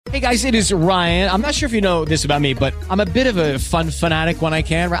Hey guys, it is Ryan. I'm not sure if you know this about me, but I'm a bit of a fun fanatic when I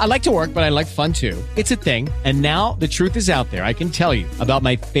can. I like to work, but I like fun too. It's a thing. And now the truth is out there. I can tell you about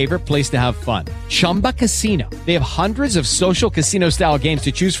my favorite place to have fun. Chumba Casino. They have hundreds of social casino style games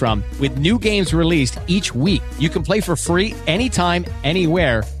to choose from with new games released each week. You can play for free anytime,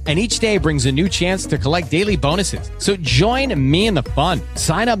 anywhere. And each day brings a new chance to collect daily bonuses. So join me in the fun.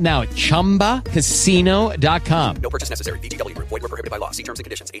 Sign up now at ChumbaCasino.com. No purchase necessary. VGW. Void where prohibited by law. See terms and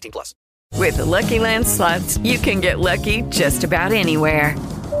conditions. 18 plus. With the Lucky Land Slots, you can get lucky just about anywhere.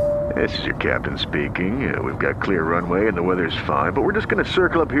 This is your captain speaking. We've got clear runway and the weather's fine, but we're just going to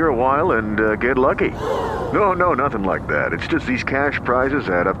circle up here a while and get lucky. No, nothing like that. It's just these cash prizes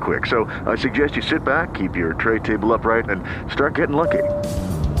add up quick. So I suggest you sit back, keep your tray table upright, and start getting lucky.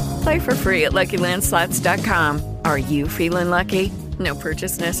 Play for free at LuckyLandSlots.com. Are you feeling lucky? No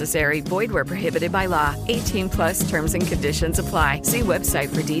purchase necessary. Void where prohibited by law. 18 plus terms and conditions apply. See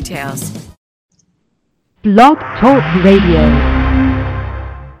website for details. Blog Talk Radio.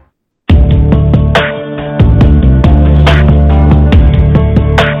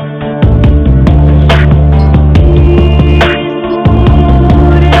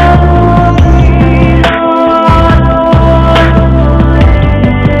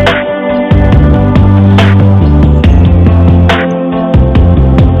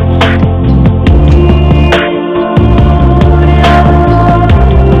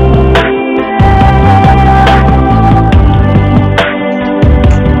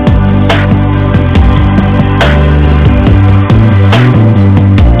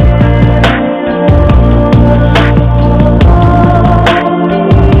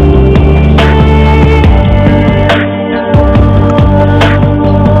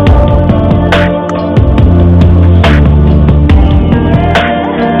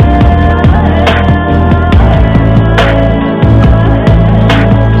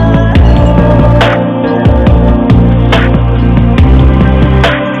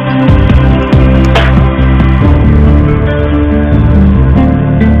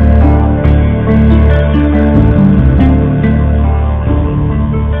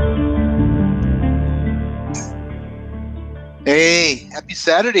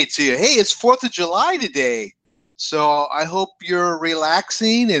 Saturday to you. Hey, it's 4th of July today, so I hope you're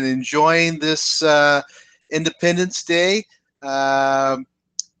relaxing and enjoying this Independence Day. Kind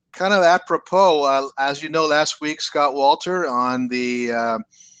of apropos, as you know, last week Scott Walter on the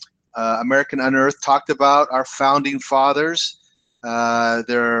American Unearthed talked about our founding fathers,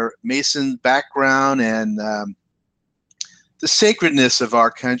 their Mason background, and the sacredness of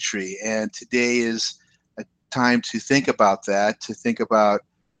our country. And today is time to think about that, to think about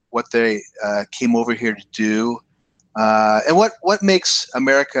what they came over here to do, and what makes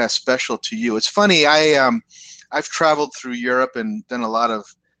America special to you. It's funny, I've traveled through Europe and done a lot of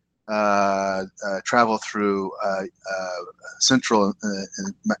travel through Central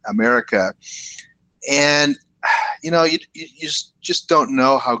America, and you know, you just don't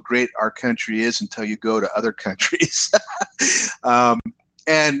know how great our country is until you go to other countries.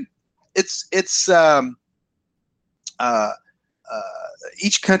 And it's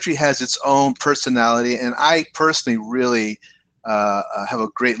each country has its own personality, and I personally really have a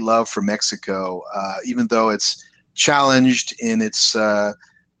great love for Mexico, even though it's challenged in its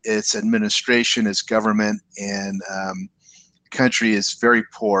administration, its government, and country is very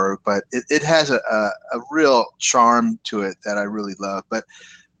poor, but it has a real charm to it that I really love. But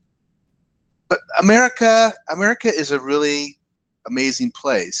America is a really amazing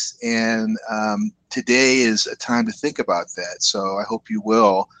place, and today is a time to think about that. So I hope you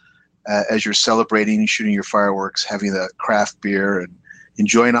will, as you're celebrating, shooting your fireworks, having a craft beer, and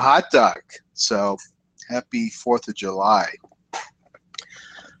enjoying a hot dog. So happy 4th of July.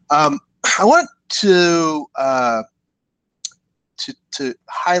 I want to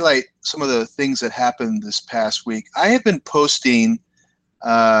highlight some of the things that happened this past week. I have been posting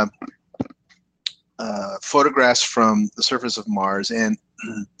photographs from the surface of Mars, and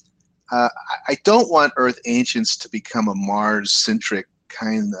I don't want Earth Ancients to become a Mars-centric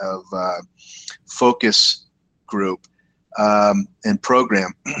kind of focus group and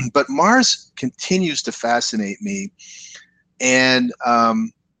program, but Mars continues to fascinate me, and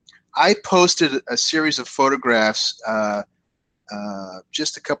I posted a series of photographs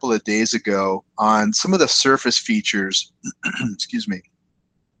just a couple of days ago on some of the surface features, excuse me,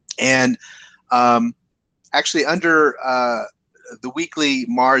 and actually under the weekly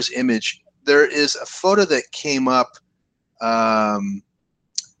Mars image, there is a photo that came up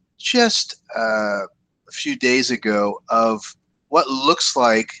just a few days ago of what looks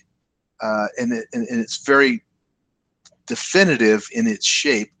like, and it's very definitive in its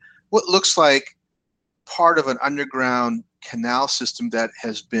shape, what looks like part of an underground canal system that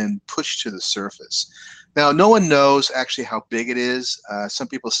has been pushed to the surface. Now, no one knows actually how big it is. Some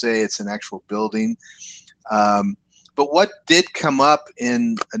people say it's an actual building. But what did come up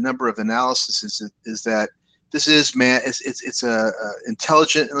in a number of analyses is that this is it's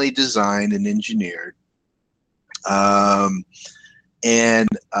intelligently designed and engineered. Actually,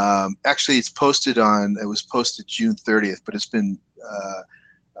 it was posted June 30th, but it's been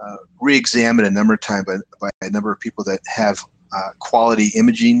re-examined a number of times by a number of people that have quality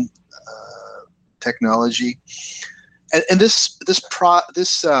imaging technology. And this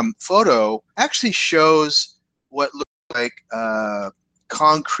photo actually shows what looks like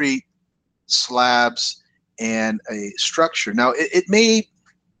concrete slabs and a structure. Now, it may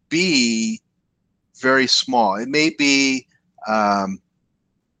be very small. It may be, and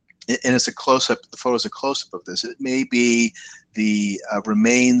it's a close-up. The photo is a close-up of this. It may be the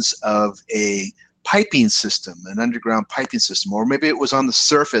remains of a piping system, an underground piping system, or maybe it was on the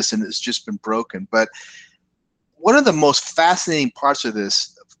surface and it's just been broken. But one of the most fascinating parts of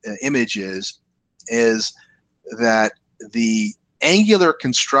this image is that the angular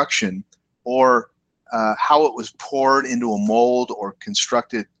construction, or how it was poured into a mold or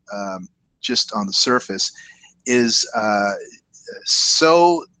constructed just on the surface, is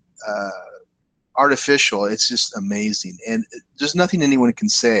so artificial. It's just amazing, and there's nothing anyone can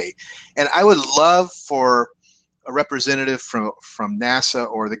say. And I would love for a representative from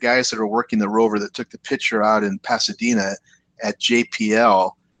NASA, or the guys that are working the rover that took the picture out in Pasadena at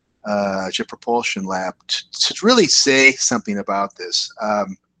JPL, Jet Propulsion Lab, to really say something about this.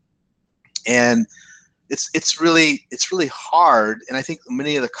 And it's really hard. And I think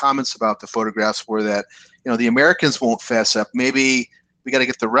many of the comments about the photographs were that, the Americans won't fess up. Maybe we got to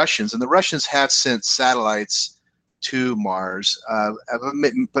get the Russians, and the Russians have sent satellites to Mars,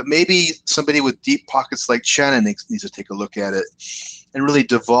 but maybe somebody with deep pockets like China needs to take a look at it and really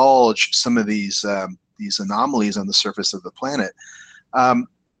divulge some of these anomalies on the surface of the planet.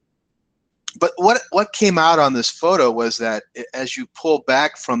 But what came out on this photo was that as you pull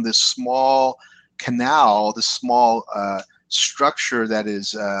back from this small canal, this small structure that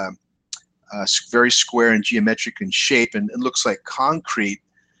is very square and geometric in shape and it looks like concrete,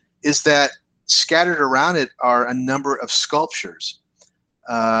 is that scattered around it are a number of sculptures.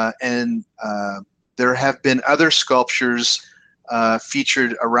 And there have been other sculptures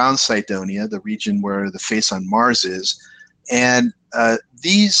featured around Cydonia, the region where the face on Mars is. And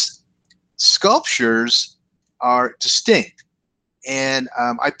these sculptures are distinct. And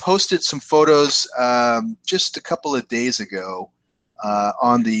I posted some photos just a couple of days ago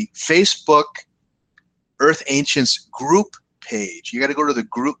on the Facebook Earth Ancients group page. You got to go to the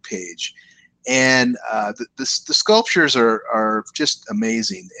group page. And the sculptures are just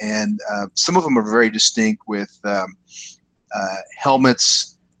amazing. And some of them are very distinct with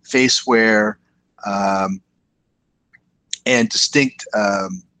helmets, face wear, and distinct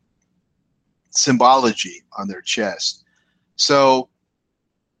symbology on their chest. So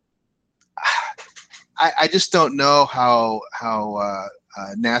I just don't know how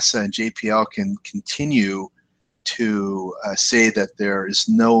NASA and JPL can continue to say that there is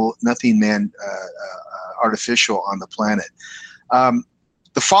nothing artificial on the planet.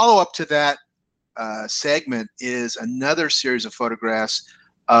 The follow-up to that segment is another series of photographs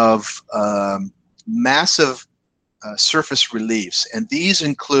of massive surface reliefs, and these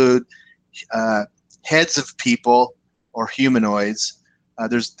include heads of people or humanoids.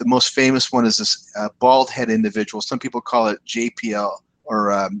 There's the most famous one is this bald head individual. Some people call it JPL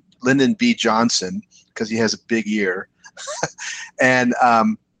or Lyndon B. Johnson because he has a big ear. And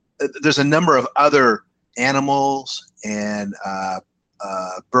there's a number of other animals and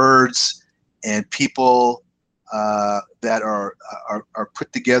birds and people that are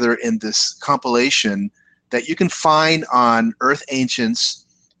put together in this compilation that you can find on Earth Ancients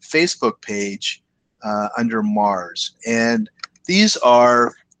Facebook page under Mars. And these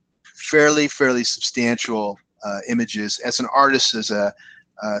are fairly substantial images. As an artist, as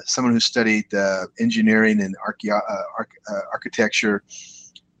someone who studied engineering and architecture,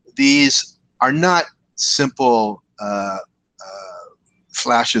 these are not simple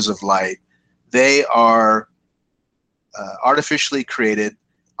flashes of light. They are artificially created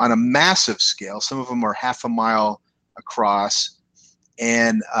on a massive scale. Some of them are half a mile across,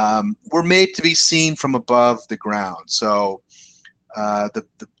 and were made to be seen from above the ground. So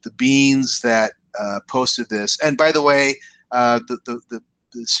the beings that posted this, and by the way, the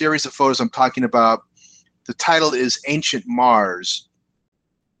series of photos I'm talking about, the title is Ancient Mars,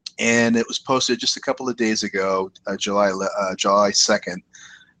 and it was posted just a couple of days ago, July 2nd.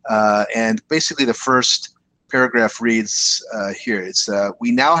 And basically the first paragraph reads here. It's,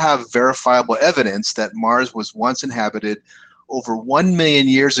 we now have verifiable evidence that Mars was once inhabited over 1 million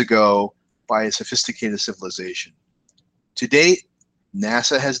years ago by a sophisticated civilization. To date,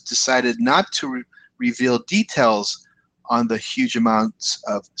 NASA has decided not to reveal details on the huge amounts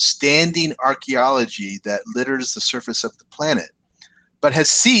of standing archaeology that litters the surface of the planet, but has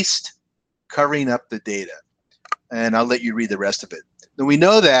ceased covering up the data. And I'll let you read the rest of it. And we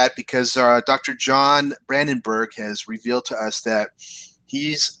know that because Dr. John Brandenburg has revealed to us that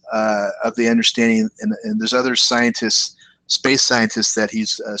he's of the understanding, and there's other scientists, space scientists that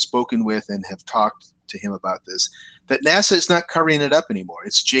he's spoken with and have talked to him about this, that NASA is not covering it up anymore.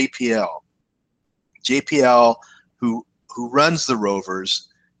 It's JPL. JPL, who runs the rovers,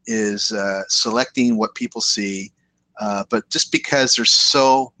 is selecting what people see, but just because there's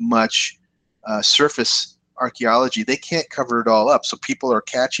so much surface archaeology, they can't cover it all up. So people are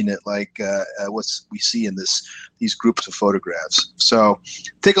catching it like what we see in these groups of photographs. So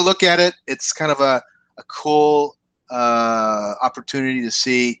take a look at it. It's kind of a cool opportunity to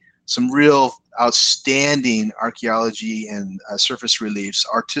see some real outstanding archaeology and surface reliefs,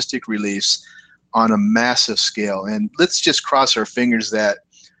 artistic reliefs on a massive scale. And let's just cross our fingers that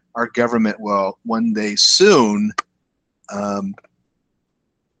our government will one day soon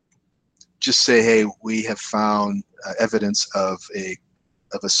just say, hey, we have found evidence of a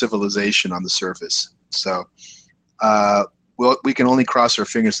civilization on the surface. So we can only cross our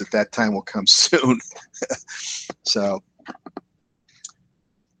fingers that time will come soon. So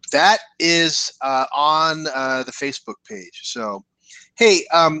that is on the Facebook page. So, hey,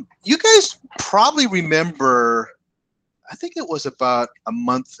 you guys probably remember, I think it was about a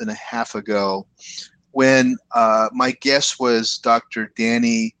month and a half ago, when my guest was Dr.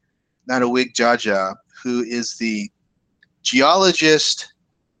 Danny Nanawig-Jaja, who is the geologist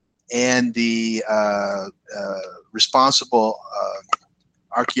and the responsible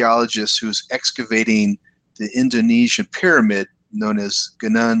archaeologist who's excavating the Indonesian pyramid known as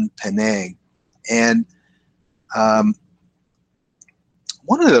Gunung Penang. And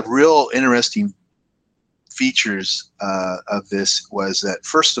one of the real interesting features of this was that,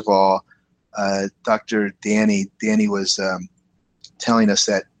 first of all, Dr. Danny was telling us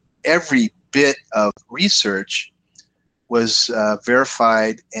that every bit of research was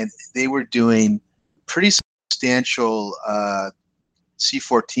verified, and they were doing pretty substantial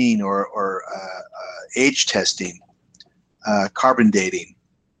C14 or age testing, carbon dating.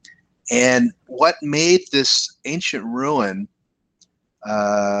 And what made this ancient ruin,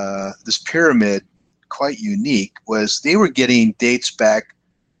 this pyramid, quite unique was they were getting dates back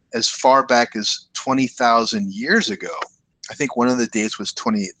as far back as 20,000 years ago. I think one of the dates was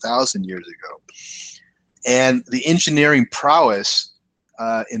 28,000 years ago. And the engineering prowess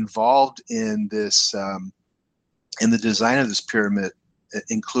involved in this, in the design of this pyramid,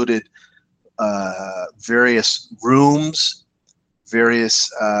 included various rooms,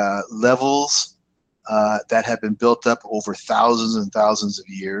 various levels that have been built up over thousands and thousands of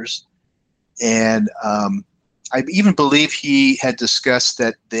years. And I even believe he had discussed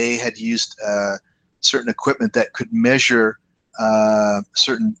that they had used certain equipment that could measure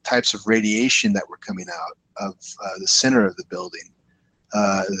certain types of radiation that were coming out of the center of the building,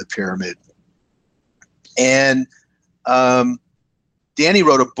 the pyramid. And Danny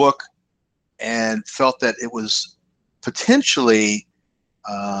wrote a book and felt that it was potentially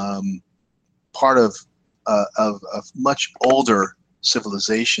part of much older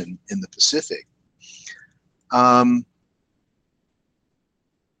civilization in the Pacific. And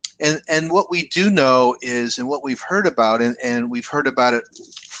what we do know is, and what we've heard about, and we've heard about it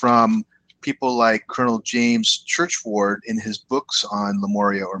from people like Colonel James Churchward in his books on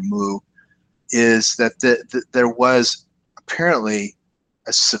Lemuria or Mu, is that there was apparently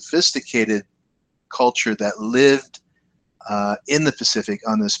a sophisticated culture that lived in the Pacific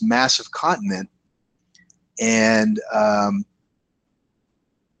on this massive continent, and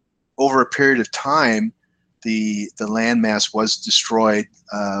over a period of time, the landmass was destroyed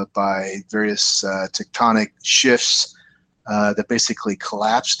by various tectonic shifts that basically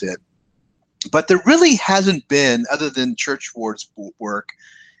collapsed it. But there really hasn't been, other than Churchward's work,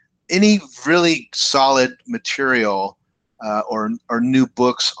 any really solid material or new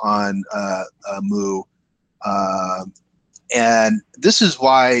books on Mu. And this is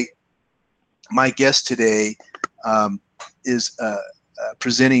why my guest today is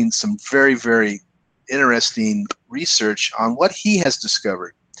presenting some very, very interesting research on what he has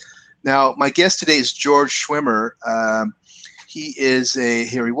discovered. Now, my guest today is George Schwimmer. He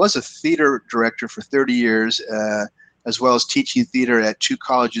was a theater director for 30 years, as well as teaching theater at 2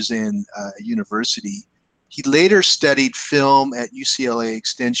 colleges and a university. He later studied film at UCLA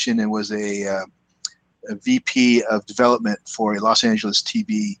Extension and was a VP of development for a Los Angeles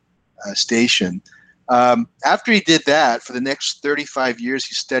TV station. After he did that, for the next 35 years,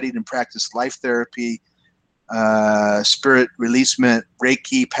 he studied and practiced life therapy, spirit releasement,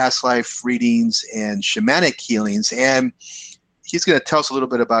 Reiki, past life readings, and shamanic healings. And he's going to tell us a little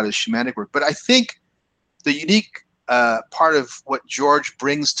bit about his shamanic work. But I think the unique part of what George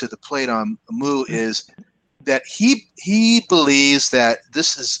brings to the plate on Mu is that he believes that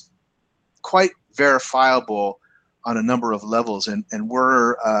this is quite verifiable on a number of levels, and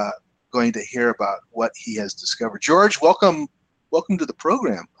we're going to hear about what he has discovered. George, welcome to the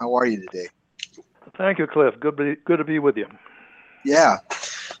program. How are you today? Thank you, Cliff. Good to be with you. Yeah.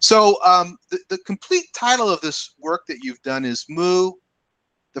 So the complete title of this work that you've done is Mu,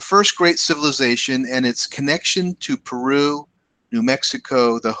 the First Great Civilization and its Connection to Peru, New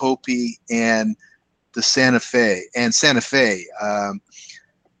Mexico, the Hopi, and the Santa Fe.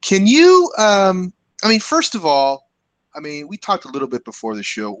 Can you, first of all, we talked a little bit before the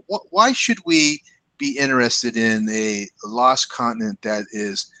show. Why should we be interested in a lost continent that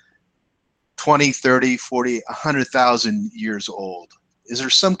is 20, 30, 40, 100,000 years old? Is there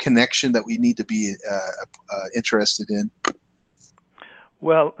some connection that we need to be interested in?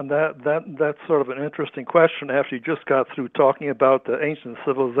 Well, that's sort of an interesting question after you just got through talking about the ancient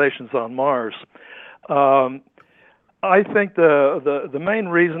civilizations on Mars. I think the main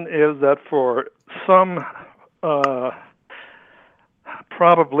reason is that for some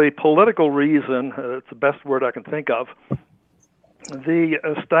probably political reason, it's the best word I can think of, the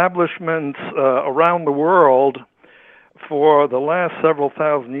establishments around the world for the last several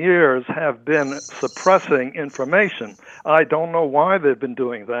thousand years have been suppressing information. I don't know why they've been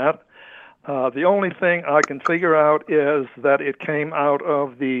doing that. The only thing I can figure out is that it came out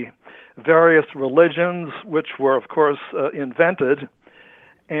of the various religions, which were, of course, invented,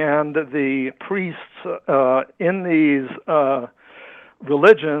 and the priests in these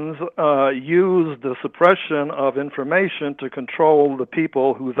religions used the suppression of information to control the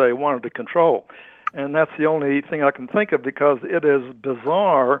people who they wanted to control. And that's the only thing I can think of, because it is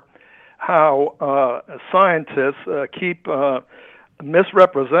bizarre how scientists keep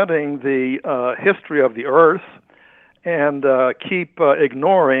misrepresenting the history of the Earth and keep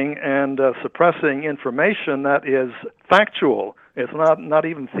ignoring and suppressing information that is factual. It's not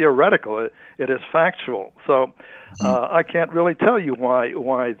even theoretical. It is factual. So I can't really tell you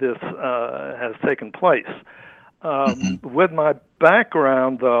why this has taken place. With my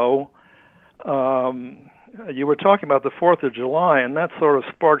background, though, you were talking about the 4th of July, and that sort of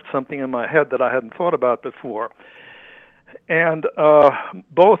sparked something in my head that I hadn't thought about before. And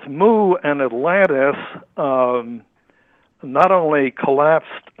both Mu and Atlantis not only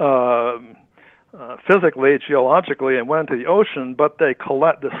collapsed physically, geologically, and went into the ocean, but the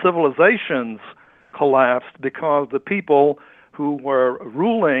civilizations collapsed because the people who were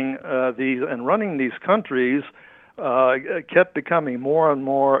ruling these and running these countries kept becoming more and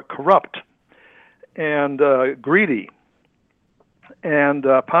more corrupt and greedy and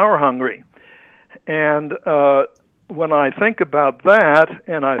power hungry. And when I think about that,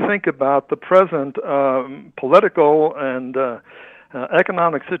 and I think about the present political and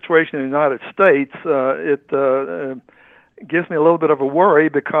economic situation in the United States, it gives me a little bit of a worry,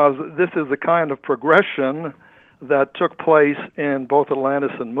 because this is the kind of progression that took place in both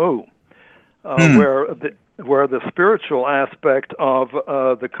Atlantis and Mu, where the spiritual aspect of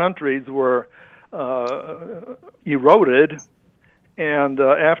the countries were eroded, and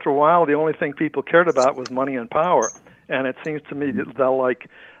after a while, the only thing people cared about was money and power. And it seems to me that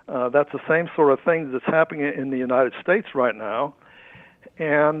that's the same sort of thing that's happening in the United States right now.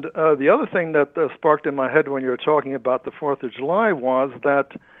 And the other thing that sparked in my head when you were talking about the 4th of July was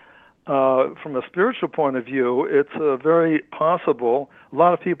that from a spiritual point of view, it's very possible. A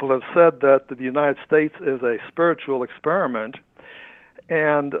lot of people have said that the United States is a spiritual experiment.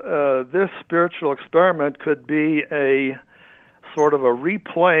 And this spiritual experiment could be a sort of a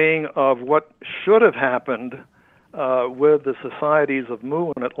replaying of what should have happened with the societies of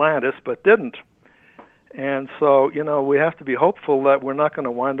Mu and Atlantis, but didn't. And so, we have to be hopeful that we're not going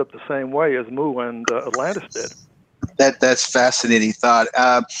to wind up the same way as Mu and Atlantis did. That's fascinating thought.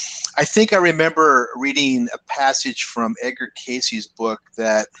 I think I remember reading a passage from Edgar Cayce's book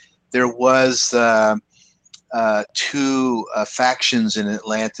that there was two factions in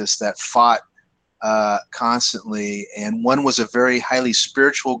Atlantis that fought constantly, and one was a very highly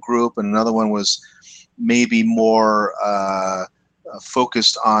spiritual group, and another one was maybe more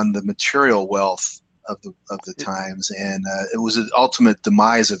focused on the material wealth of the times, and it was an ultimate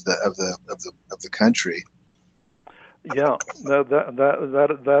demise of the country. Yeah,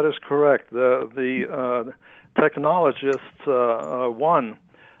 that is correct. The technologists won.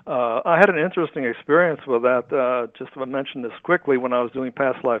 I had an interesting experience with that. Just to mention this quickly, when I was doing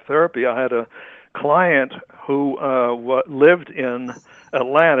past life therapy, I had a client who lived in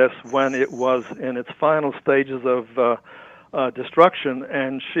Atlantis when it was in its final stages of destruction,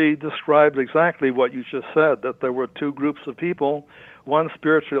 and she described exactly what you just said, that there were two groups of people, one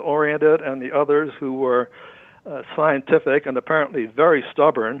spiritually oriented and the others who were scientific and apparently very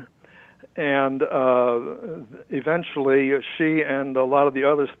stubborn. And eventually she and a lot of the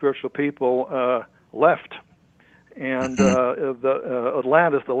other spiritual people left. And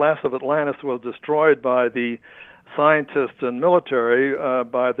Atlantis, the last of Atlantis, was destroyed by the scientists and military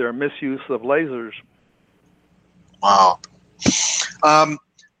by their misuse of lasers. Wow.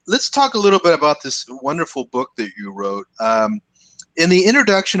 Let's talk a little bit about this wonderful book that you wrote. In the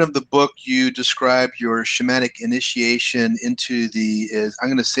introduction of the book, you describe your shamanic initiation into I'm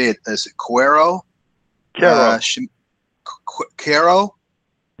going to say it as Quero? Quero. Quero?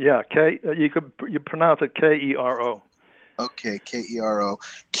 Yeah, you pronounce it K-E-R-O. Okay, K-E-R-O.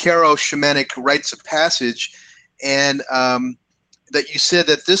 Quero Shamanic Rites of Passage, and that you said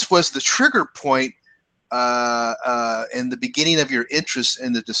that this was the trigger point in the beginning of your interest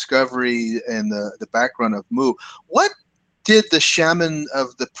in the discovery and the background of Mu. What did the shaman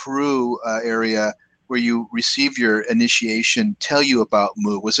of the Peru area where you received your initiation tell you about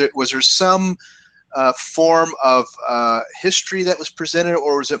Mu? Was there some form of history that was presented,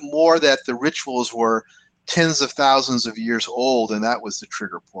 or was it more that the rituals were tens of thousands of years old and that was the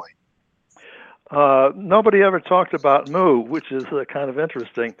trigger point? Nobody ever talked about Mu, which is kind of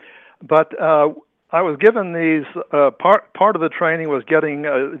interesting. But I was given these, part of the training was getting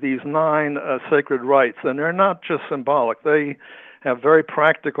these 9 sacred rites, and they're not just symbolic. They have very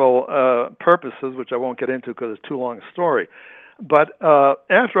practical purposes, which I won't get into because it's too long a story. But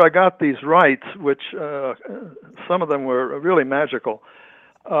after I got these rites, which some of them were really magical,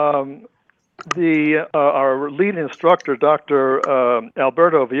 our lead instructor, Dr.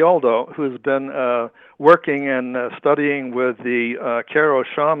 Alberto Violdo, who's been working and studying with the Quero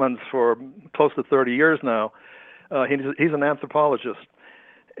shamans for close to 30 years now, he's an anthropologist.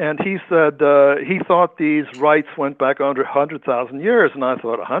 And he said he thought these rites went back under 100,000 years. And I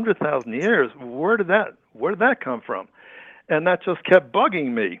thought, 100,000 years? Where did that come from? And that just kept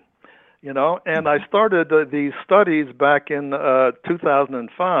bugging me, you know. And I started these studies back in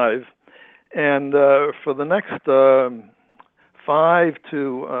 2005. And for the next 5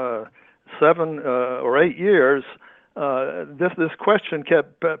 to 7 or 8 years, this question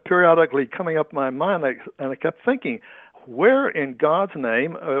kept periodically coming up in my mind, and I kept thinking, where in God's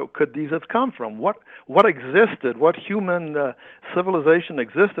name could these have come from? What existed? What human civilization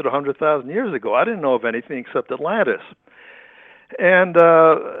existed 100,000 years ago? I didn't know of anything except Atlantis. And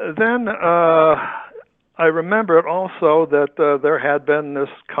then I remembered also that there had been this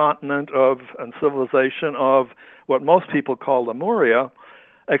continent and civilization of what most people call Lemuria,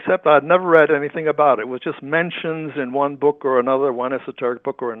 except I'd never read anything about it. It was just mentions in one book or another, one esoteric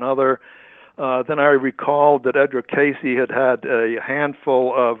book or another. Then I recalled that Edgar Cayce had a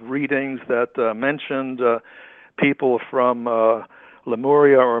handful of readings that mentioned people from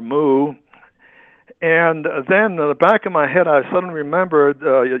Lemuria or Mu. And then in the back of my head, I suddenly remembered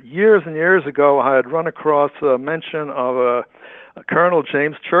years and years ago, I had run across a mention of Colonel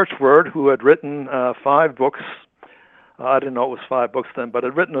James Churchward, who had written 5 books. I didn't know it was 5 books then, but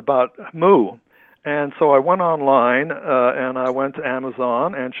had written about Mu. And so I went online and I went to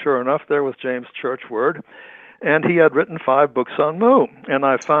Amazon, and sure enough, there was James Churchward, and he had written 5 books on Mu. And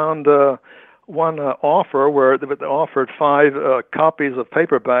I found one offer where they offered 5 copies of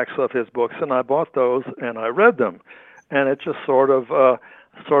paperbacks of his books, and I bought those and I read them, and it just sort of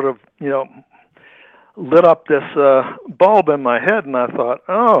lit up this bulb in my head, and I thought,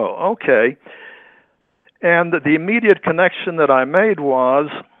 oh, okay. And the immediate connection that I made was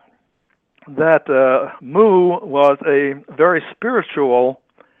that Mu was a very spiritual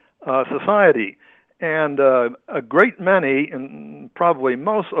society. And a great many, and probably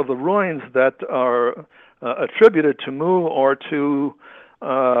most of the ruins that are attributed to Mu or to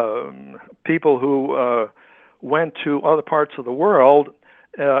people who went to other parts of the world,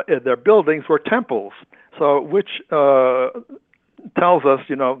 their buildings were temples. So, which tells us,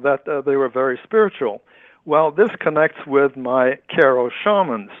 that they were very spiritual. Well, this connects with my Quero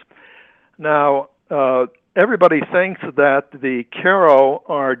shamans. Now, everybody thinks that the Q'ero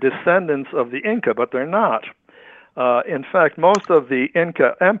are descendants of the Inca, but they're not. In fact, most of the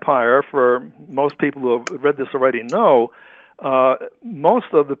Inca Empire, for most people who have read this already know,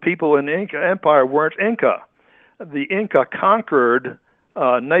 most of the people in the Inca Empire weren't Inca. The Inca conquered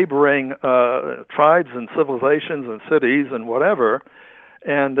neighboring tribes and civilizations and cities and whatever,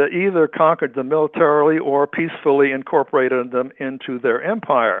 and either conquered them militarily or peacefully incorporated them into their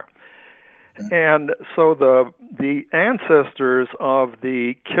empire. And so the ancestors of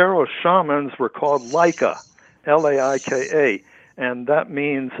the Q'ero shamans were called Laika, Laika, and that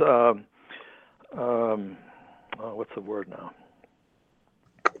means what's the word now?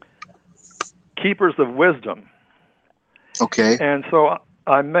 Keepers of wisdom. Okay. And so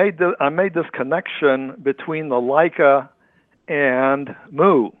I made this connection between the Laika and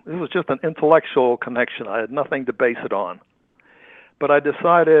Mu. This was just an intellectual connection. I had nothing to base it on. But I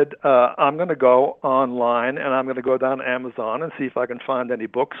decided I'm going to go online and I'm going to go down to Amazon and see if I can find any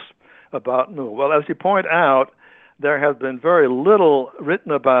books about Mu. Well, as you point out, there has been very little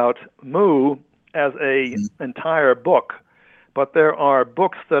written about Mu as a entire book, but there are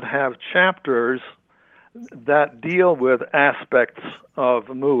books that have chapters that deal with aspects of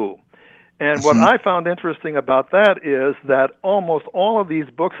Mu. And what I found interesting about that is that almost all of these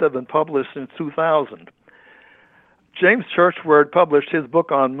books have been published since 2000. James Churchward published his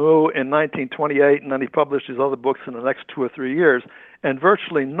book on Mu in 1928, and then he published his other books in the next 2 or 3 years, and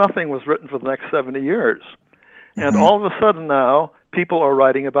virtually nothing was written for the next 70 years. And all of a sudden now, people are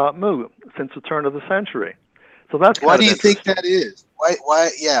writing about Mu since the turn of the century. So that's why do you think that is?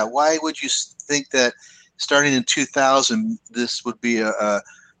 Why would you think that starting in 2000, this would be a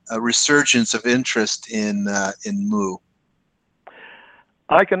resurgence of interest in Mu?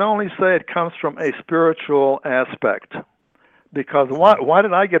 I can only say it comes from a spiritual aspect. Because why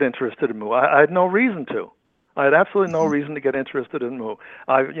did I get interested in Mu? I had no reason to. I had absolutely no reason to get interested in Mu.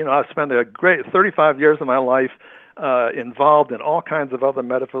 I've spent a great 35 years of my life involved in all kinds of other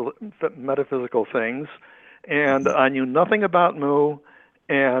metaphysical things, and I knew nothing about Mu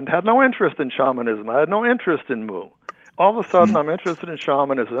and had no interest in shamanism. I had no interest in Mu. All of a sudden, I'm interested in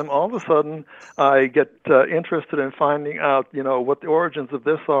shamanism. All of a sudden, I get interested in finding out, what the origins of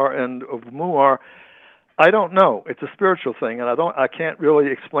this are and of Mu are. I don't know. It's a spiritual thing, and I can't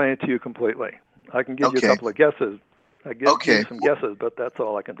really explain it to you completely. I can give you a couple of guesses. I give you some guesses, but that's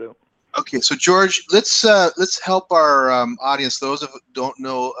all I can do. Okay, so George, let's help our audience. Those who don't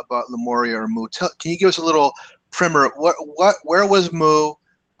know about Lemuria or Mu, can you give us a little primer? Where was Mu?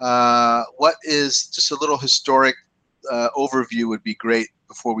 What is just a little historic overview would be great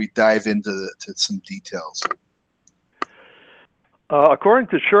before we dive into some details. According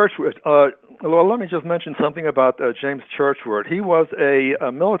to Churchward, well, let me just mention something about James Churchward. He was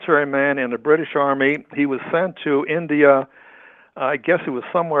a military man in the British Army. He was sent to India, I guess it was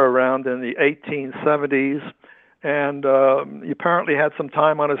somewhere around in the 1870s, and he apparently had some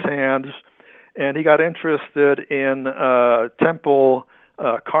time on his hands, and he got interested in temple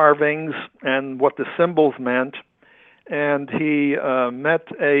carvings and what the symbols meant, and he met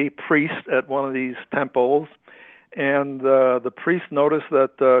a priest at one of these temples, and the priest noticed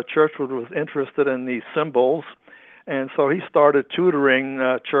that Churchward was interested in these symbols, and so he started tutoring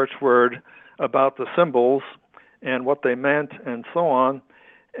Churchward about the symbols and what they meant and so on.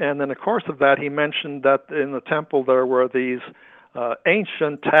 And in the course of that, he mentioned that in the temple there were these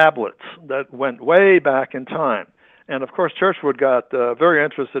ancient tablets that went way back in time. And of course, Churchward got very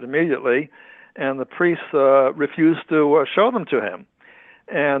interested immediately, and the priest refused to show them to him.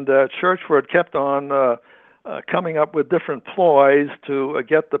 And Churchward kept on coming up with different ploys to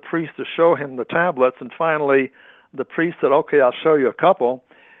get the priest to show him the tablets, and finally the priest said, "Okay, I'll show you a couple."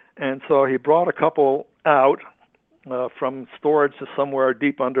 And so he brought a couple out from storage to somewhere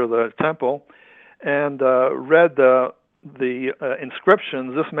deep under the temple and read the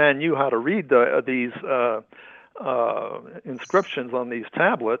inscriptions. This man knew how to read these inscriptions on these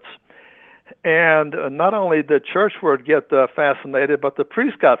tablets. And not only did Churchward get fascinated, but the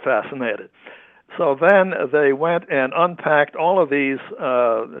priest got fascinated. So then they went and unpacked all of these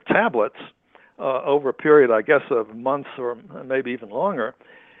tablets over a period, I guess, of months or maybe even longer.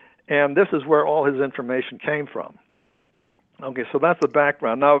 And this is where all his information came from. Okay, so that's the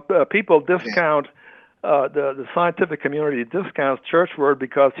background. Now, people discount, the scientific community discounts Churchward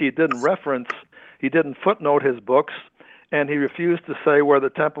because he didn't footnote his books, and he refused to say where the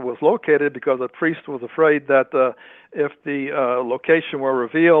temple was located because the priest was afraid that if the location were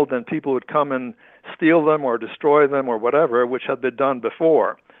revealed, then people would come and steal them or destroy them or whatever, which had been done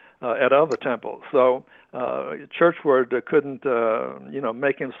before. at other temples. So Churchward couldn't,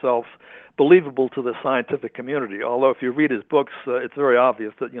 make himself believable to the scientific community. Although if you read his books, it's very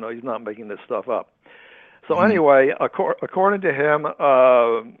obvious that he's not making this stuff up. So anyway, according to him,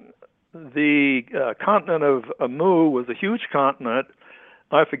 the continent of Mu was a huge continent.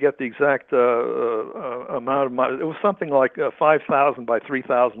 I forget the exact amount of miles. It was something like 5,000 by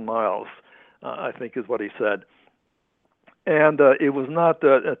 3,000 miles, I think is what he said. And it was not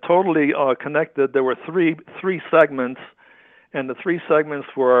totally connected. There were three segments, and the three segments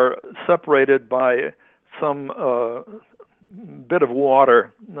were separated by some bit of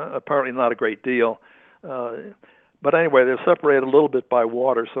water, apparently not a great deal. But anyway, they're separated a little bit by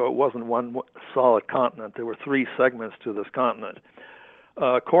water, so it wasn't one solid continent. There were three segments to this continent.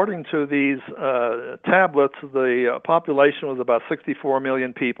 According to these tablets, the population was about 64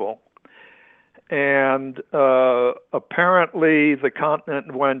 million people. And apparently the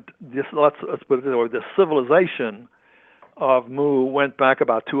continent went, let's put it this way, the civilization of Mu went back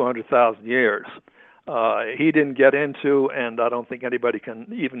about 200,000 years. He didn't get into, and I don't think anybody can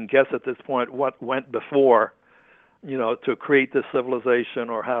even guess at this point, what went before, to create this civilization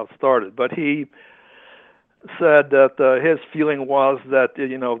or how it started. But he said that his feeling was that,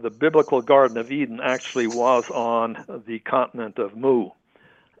 the biblical Garden of Eden actually was on the continent of Mu.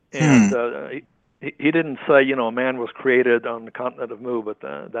 And he didn't say, man was created on the continent of Mu, but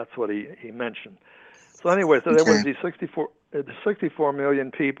that's what he mentioned. So anyway, so there was these 64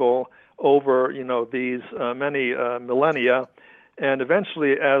 million people over, these many millennia, and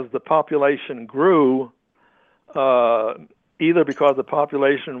eventually as the population grew, either because the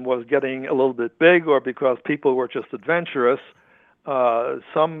population was getting a little bit big or because people were just adventurous,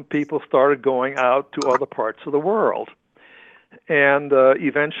 some people started going out to other parts of the world. And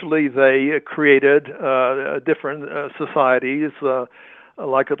eventually they created different societies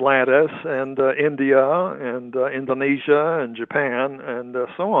like Atlantis and India and Indonesia and Japan and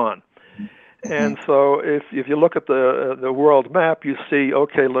so on. And so if you look at the world map, you see,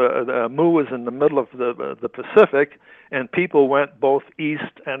 okay, Mu is in the middle of the Pacific, and people went both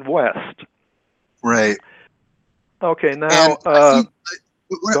east and west. Right. Okay, now...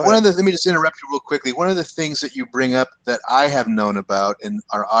 let me just interrupt you real quickly. One of the things that you bring up that I have known about, and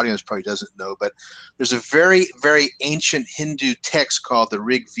our audience probably doesn't know, but there's a very, very ancient Hindu text called the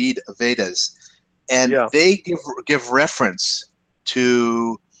Rig Vedas, and they give reference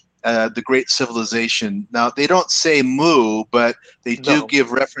to the great civilization. Now, they don't say Mu, but they do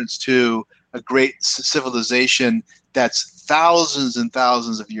give reference to a great civilization that's thousands and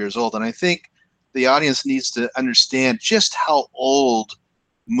thousands of years old. And I think the audience needs to understand just how old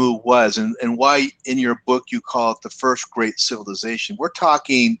Mu was and why in your book you call it the first great civilization. We're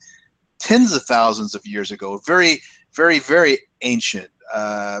talking tens of thousands of years ago, very, very, very ancient.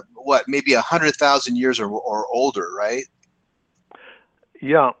 Maybe 100,000 years or older, right?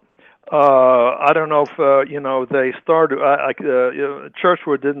 Yeah. I don't know if, they started,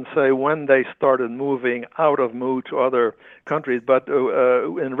 Churchward didn't say when they started moving out of Mu to other countries, but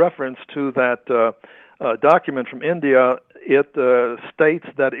in reference to that document from India, it states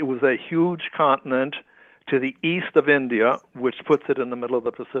that it was a huge continent to the east of India, which puts it in the middle of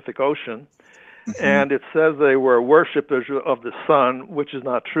the Pacific Ocean. And it says they were worshippers of the sun, which is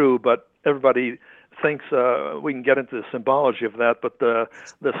not true, but everybody thinks we can get into the symbology of that, but the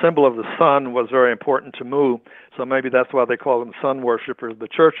symbol of the sun was very important to Mu, so maybe that's why they call them sun worshippers.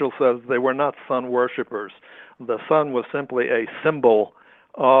 But Churchill says they were not sun worshippers. The sun was simply a symbol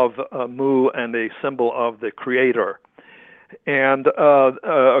of Mu and a symbol of the creator. And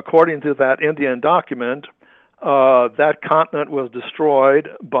according to that Indian document, that continent was destroyed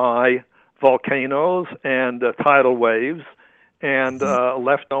by volcanoes and tidal waves, and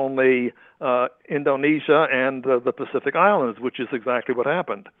left only Indonesia and the Pacific Islands, which is exactly what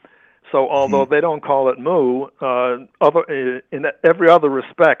happened. So although they don't call it Mu, in every other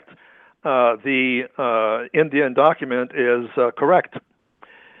respect, the Indian document is correct.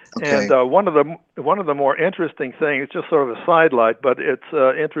 Okay. And one of the more interesting things, just sort of a sidelight, but it's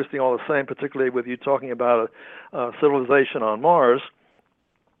interesting all the same, particularly with you talking about a civilization on Mars.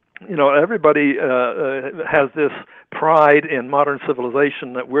 Everybody has this pride in modern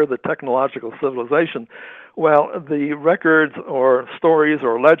civilization that we're the technological civilization. Well, the records or stories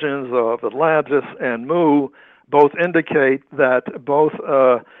or legends of Atlantis and Mu both indicate that both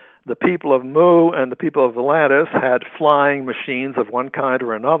the people of Mu and the people of Atlantis had flying machines of one kind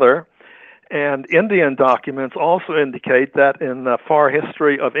or another. And Indian documents also indicate that in the far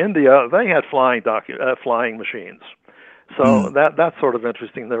history of India, they had flying machines. So that's sort of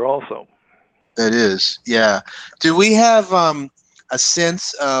interesting there also. That is, yeah. Do we have, a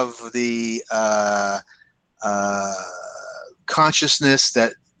sense of the consciousness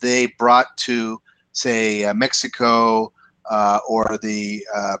that they brought to, say, Mexico or the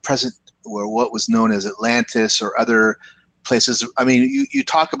present, or what was known as Atlantis or other places? I mean, you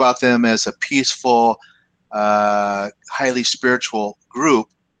talk about them as a peaceful, highly spiritual group.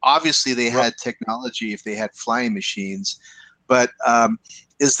 Obviously, they had technology if they had flying machines, but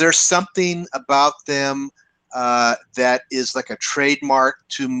is there something about them that is like a trademark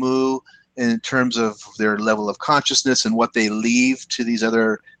to Mu in terms of their level of consciousness and what they leave to these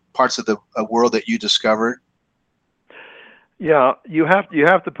other parts of the world that you discovered? Yeah, you have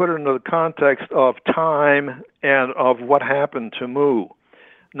to put it into the context of time and of what happened to Mu.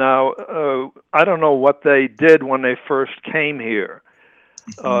 Now, I don't know what they did when they first came here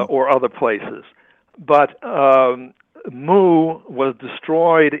or other places, but Mu was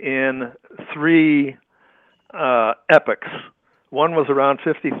destroyed in 3 epochs. One was around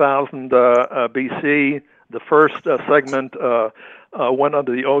 50,000 BC. The first segment went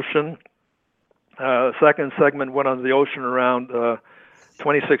under the ocean. Second segment went under the ocean around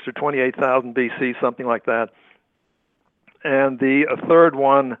 26 or 28,000 BC, something like that. And the third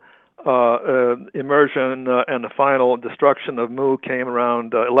one, immersion and the final destruction of Mu, came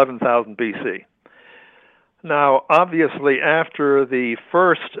around 11,000 BC. Now, obviously, after the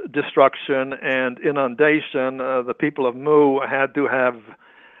first destruction and inundation, the people of Mu had to have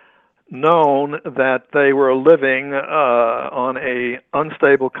known that they were living on an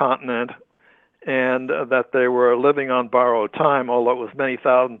unstable continent and that they were living on borrowed time, although it was many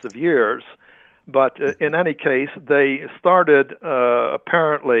thousands of years. But in any case, they started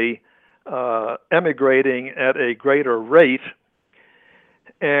apparently emigrating at a greater rate.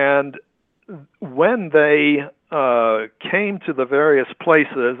 And when they came to the various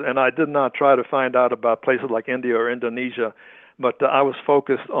places, and I did not try to find out about places like India or Indonesia, but I was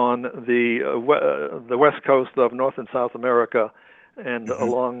focused on the west coast of North and South America and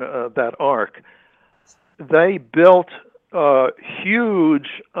along that arc. They built huge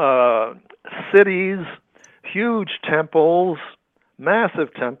cities, huge temples,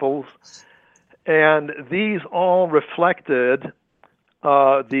 massive temples, and these all reflected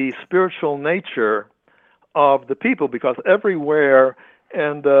the spiritual nature of the people, because everywhere,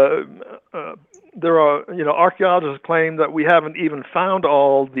 and there are, archaeologists claim that we haven't even found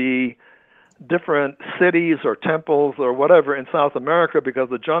all the different cities or temples or whatever in South America, because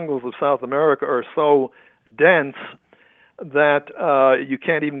the jungles of South America are so dense that you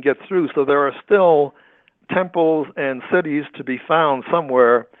can't even get through. So there are still temples and cities to be found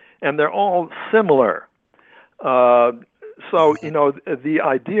somewhere, and they're all similar. So, the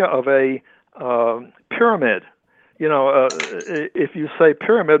idea of a pyramid, if you say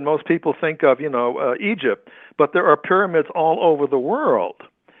pyramid, most people think of, Egypt, but there are pyramids all over the world,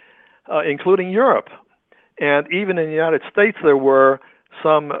 including Europe. And even in the United States, there were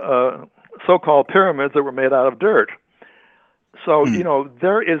some so-called pyramids that were made out of dirt. So,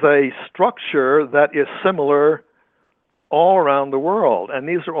 there is a structure that is similar all around the world, and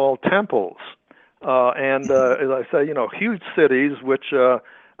these are all temples. And as I say, huge cities which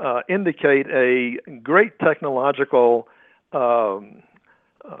indicate a great technological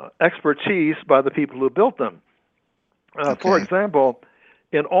expertise by the people who built them. For example,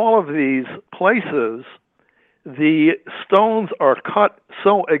 in all of these places, the stones are cut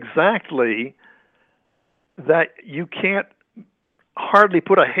so exactly that you can't hardly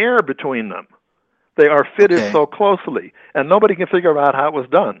put a hair between them. They are fitted so closely, and nobody can figure out how it was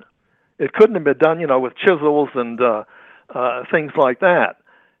done. It couldn't have been done, with chisels and things like that.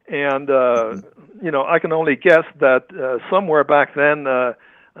 And, I can only guess that somewhere back then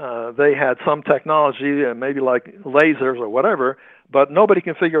they had some technology, maybe like lasers or whatever, but nobody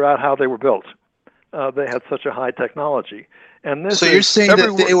can figure out how they were built. They had such a high technology. And this so you're saying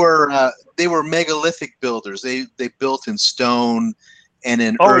that they were megalithic builders. They built in stone and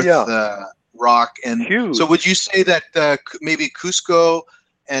in earth, rock, and huge. So would you say that maybe Cusco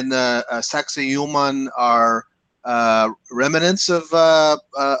and Sacsayhuaman are remnants of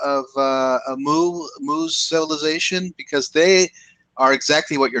Mu's civilization, because they are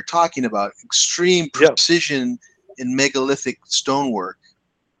exactly what you're talking about: extreme precision in megalithic stonework.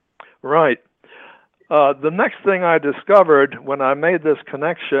 Right. The next thing I discovered when I made this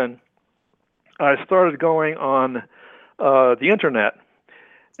connection, I started going on the internet,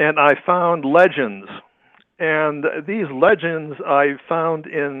 and I found legends. And these legends I found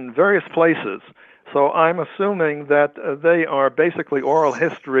in various places. So I'm assuming that they are basically oral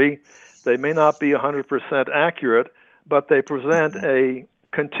history. They may not be 100% accurate, but they present a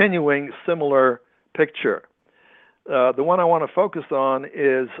continuing similar picture. The one I want to focus on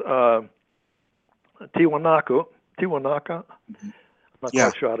is Tiwanaku. Tiwanaku? I'm not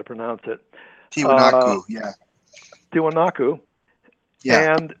quite sure how to pronounce it. Tiwanaku, yeah. Tiwanaku.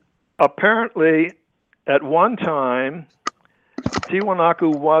 Yeah. And apparently, at one time,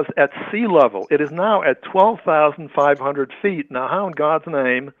 Tiwanaku was at sea level. It is now at 12,500 feet. Now, how in God's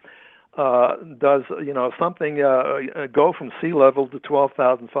name does something go from sea level to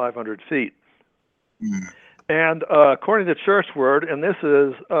 12,500 feet? And according to Churchward, and this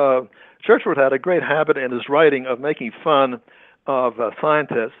is Churchward had a great habit in his writing of making fun of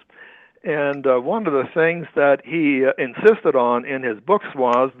scientists. And one of the things that he insisted on in his books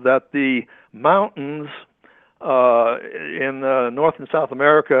was that the mountains in North and South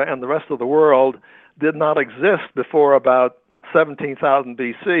America and the rest of the world did not exist before about 17,000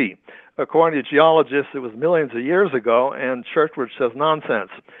 BC. According to geologists, it was millions of years ago, and Churchward says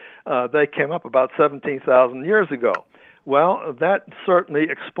nonsense. They came up about 17,000 years ago. Well, that certainly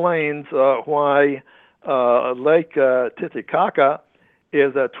explains why Lake Titicaca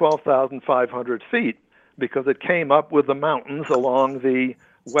is at 12,500 feet, because it came up with the mountains along the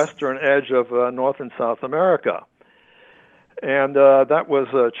western edge of North and South America. And that was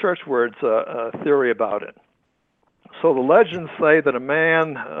Churchward's theory about it. So the legends say that a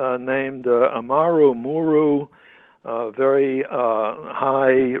man named Amaru Muru, a very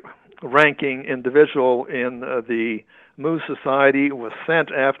high-ranking individual in the Mu Society, was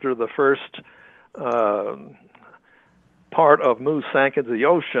sent after the first part of Mu sank into the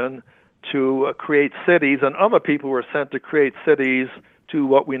ocean to create cities, and other people were sent to create cities to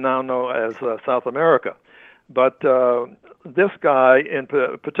what we now know as South America. But this guy in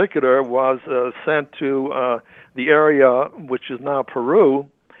particular was sent to the area which is now Peru,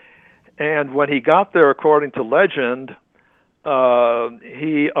 and when he got there, according to legend,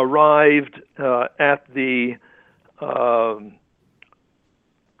 he arrived at the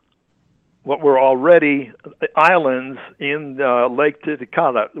what were already islands in Lake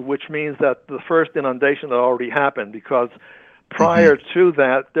Titicaca, which means that the first inundation had already happened, because prior to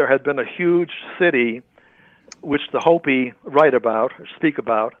that, there had been a huge city, which the Hopi speak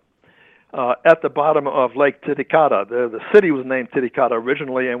about, at the bottom of Lake Titicaca. The city was named Titicaca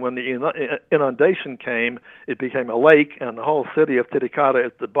originally, and when the inundation came, it became a lake, and the whole city of Titicaca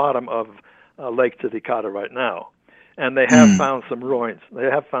is at the bottom of Lake Titicaca right now. And they have found some ruins. They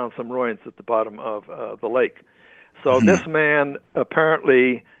have found some ruins at the bottom of the lake. So this man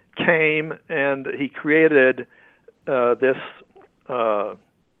apparently came and he created all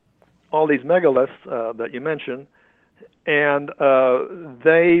these megaliths that you mentioned, and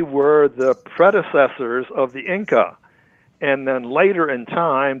they were the predecessors of the Inca. And then later in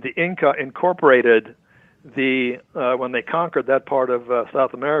time, the Inca incorporated when they conquered that part of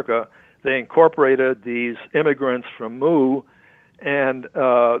South America, they incorporated these immigrants from Mu, and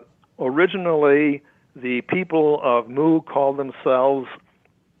originally the people of Mu called themselves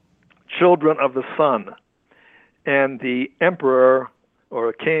children of the sun, and the emperor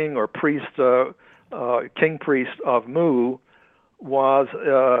or king or priest, king priest of Mu was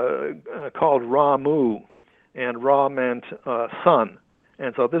called Ra-Mu, and Ra meant sun,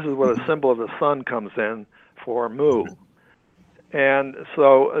 and so this is where the symbol of the sun comes in for Mu. And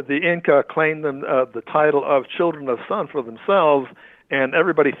so the Inca claimed them the title of children of the sun for themselves, and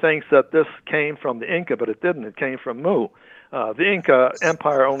everybody thinks that this came from the Inca, but it didn't. It came from Mu. The Inca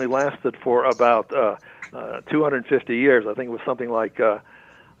Empire only lasted for about 250 years. I think it was something like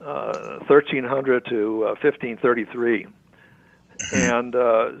 1300 to 1533. And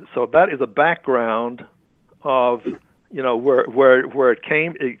so that is a background of where it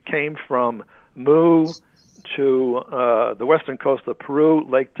came. It came from Mu to the western coast of Peru,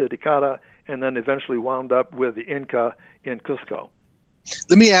 Lake Titicaca, and then eventually wound up with the Inca in Cusco.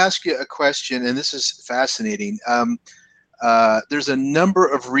 Let me ask you a question, and this is fascinating. There's a number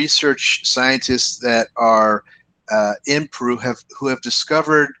of research scientists that are in Peru who have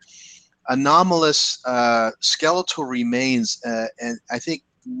discovered anomalous skeletal remains, and I think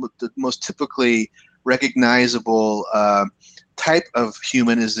the most typically recognizable type of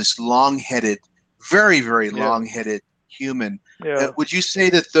human is this long-headed, very, very long-headed human. Would you say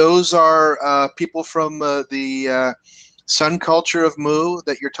that those are people from the sun culture of Mu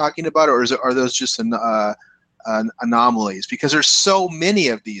that you're talking about, or are those just anomalies? Because there's so many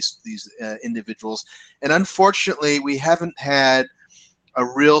of these individuals, and unfortunately, we haven't had a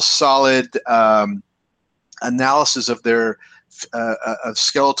real solid analysis of their of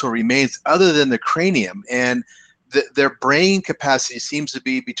skeletal remains other than the cranium, and their brain capacity seems to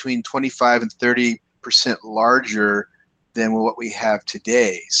be between 25 and 30% larger than what we have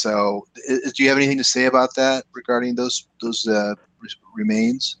today. So, do you have anything to say about that regarding those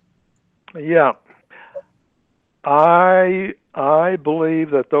remains? Yeah, I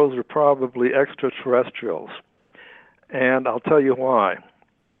believe that those are probably extraterrestrials, and I'll tell you why.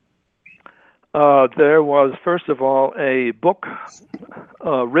 There was, first of all, a book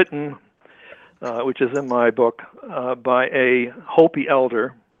written, which is in my book, by a Hopi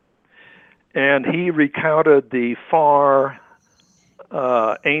elder, and he recounted the far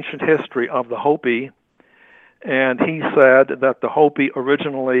ancient history of the Hopi, and he said that the Hopi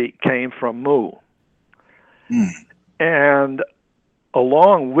originally came from Mu. And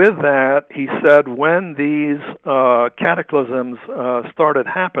along with that, he said when these cataclysms started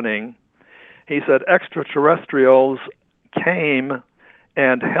happening, he said extraterrestrials came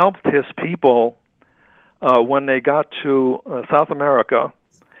and helped his people when they got to South America,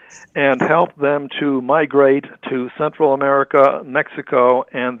 and helped them to migrate to Central America, Mexico,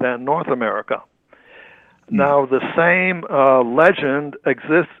 and then North America. Now, the same legend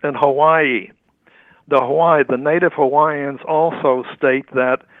exists in Hawaii. The native Hawaiians also state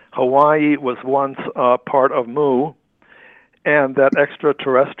that Hawaii was once part of Mu, and that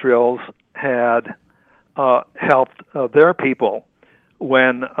extraterrestrials had helped their people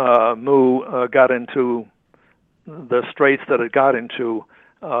when Mu got into the straits that it got into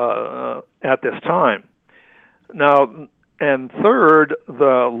at this time. Now, and third,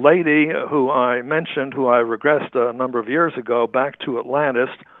 the lady who I mentioned, who I regressed a number of years ago back to Atlantis,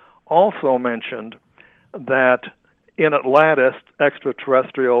 also mentioned that in Atlantis,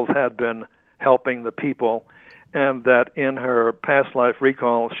 extraterrestrials had been helping the people, and that in her past life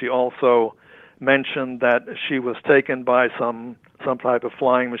recall, she also mentioned that she was taken by some type of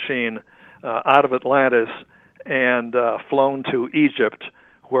flying machine out of Atlantis and flown to Egypt,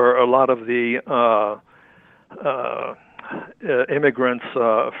 where a lot of the immigrants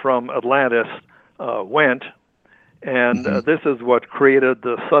from Atlantis went. And this is what created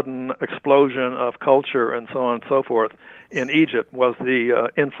the sudden explosion of culture and so on and so forth in Egypt, was the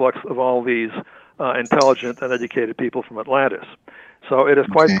influx of all these intelligent and educated people from Atlantis. So it is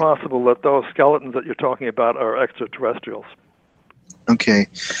quite possible that those skeletons that you're talking about are extraterrestrials. Okay.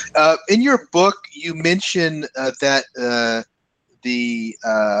 In your book, you mention that the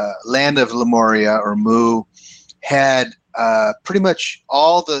land of Lemuria, or Mu, had pretty much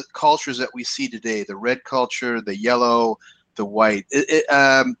all the cultures that we see today: the red culture, the yellow, the white. Is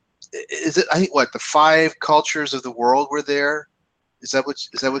it? I think the 5 cultures of the world were there. Is that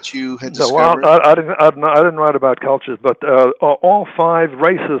what you had discovered? Well, I didn't write about cultures, but all 5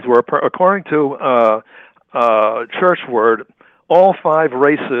 races were, according to Churchward, all 5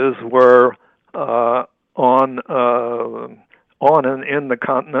 races were on and in the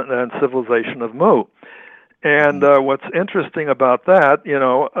continent and civilization of Mu. And what's interesting about that,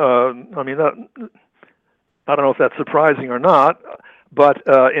 I mean, I don't know if that's surprising or not, but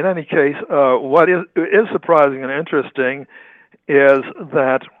in any case, what is surprising and interesting is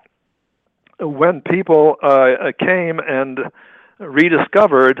that when people came and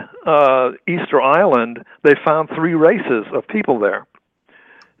rediscovered Easter Island, they found 3 races of people there.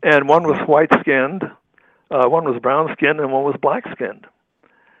 And one was white-skinned, one was brown-skinned, and one was black-skinned.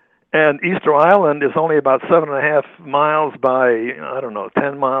 And Easter Island is only about 7.5 miles by,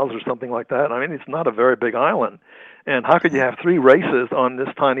 10 miles or something like that. I mean, it's not a very big island. And how could you have 3 races on this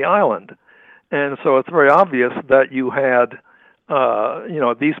tiny island? And so it's very obvious that you had,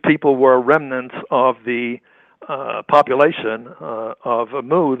 these people were remnants of the population of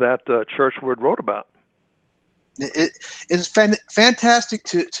Mu that Churchward wrote about. It's fantastic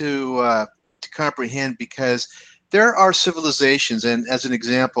to comprehend, because there are civilizations, and as an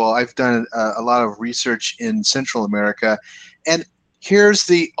example, I've done a lot of research in Central America, and here's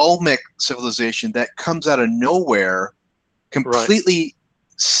the Olmec civilization that comes out of nowhere, completely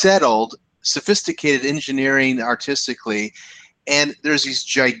settled, sophisticated engineering artistically, and there's these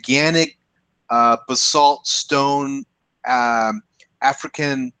gigantic basalt stone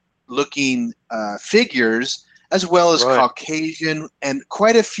African-looking figures, as well as Caucasian, and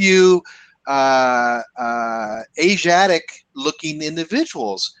quite a few Asiatic-looking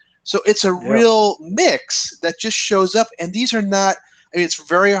individuals. So it's a real mix that just shows up, and these are not. I mean, it's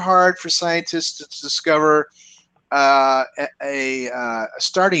very hard for scientists to discover a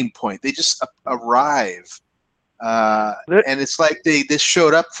starting point. They just arrive, and it's like they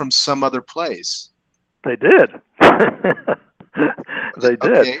showed up from some other place. They did. They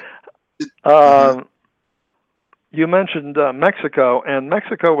did. Okay. You mentioned Mexico, and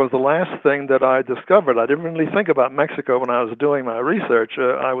Mexico was the last thing that I discovered. I didn't really think about Mexico when I was doing my research.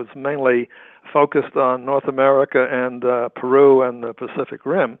 I was mainly focused on North America and Peru and the Pacific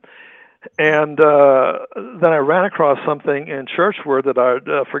Rim. And then I ran across something in Churchward that I'd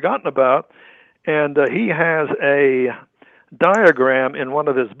forgotten about, and he has a diagram in one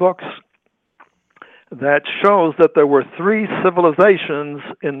of his books that shows that there were 3 civilizations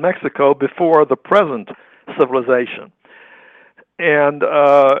in Mexico before the present civilization. And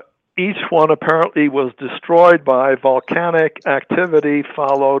each one apparently was destroyed by volcanic activity,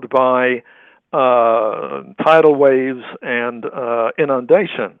 followed by tidal waves and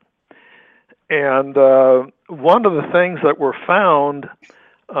inundation. And one of the things that were found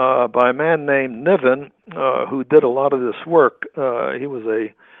by a man named Niven, who did a lot of this work, he was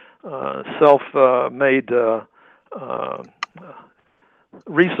a self-made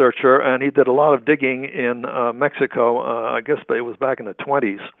researcher, and he did a lot of digging in Mexico. I guess it was back in the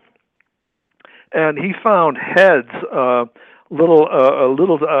 20s, and he found heads,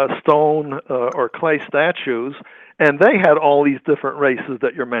 little stone or clay statues, and they had all these different races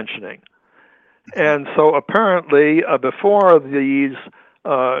that you're mentioning. And so apparently, before these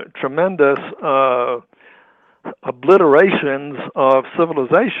tremendous obliterations of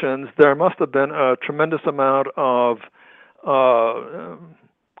civilizations, there must have been a tremendous amount of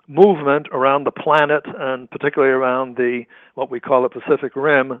movement around the planet, and particularly around what we call the Pacific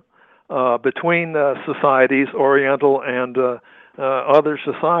Rim, between societies, Oriental and other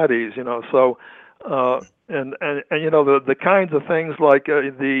societies. So and the kinds of things like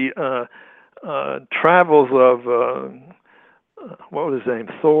the travels of what was his name,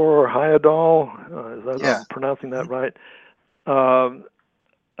 Thor Heyerdahl? I'm pronouncing that right?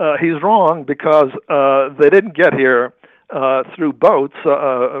 He's wrong, because they didn't get here through boats.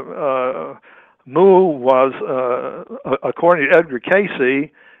 Mu was, according to Edgar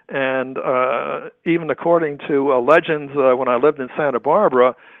Casey, and even according to legends, when I lived in Santa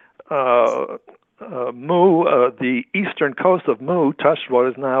Barbara, Mu, the eastern coast of Mu, touched what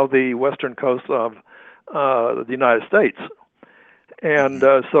is now the western coast of the United States. And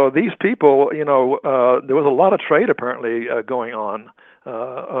so these people, there was a lot of trade apparently going on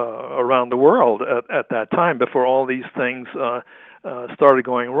around the world at that time, before all these things started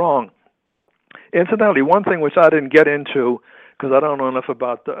going wrong. Incidentally, one thing which I didn't get into, because I don't know enough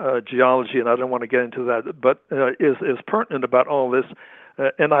about geology and I don't want to get into that, but is pertinent about all this,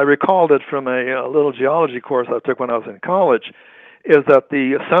 and I recalled it from a little geology course I took when I was in college, is that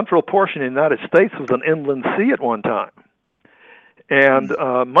the central portion of the United States was an inland sea at one time. And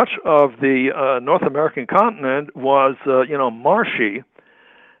much of the North American continent was, marshy,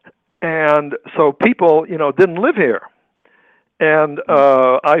 and so people, didn't live here. And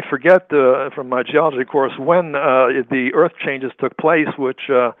I forget from my geology course when the earth changes took place, which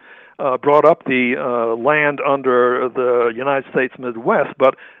brought up the land under the United States Midwest.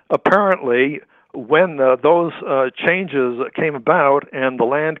 But apparently, when those changes came about and the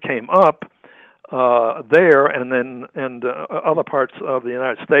land came up, there and other parts of the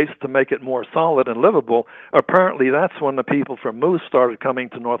United States to make it more solid and livable, apparently that's when the people from Moose started coming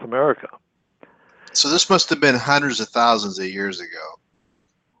to North America. So this must have been hundreds of thousands of years ago.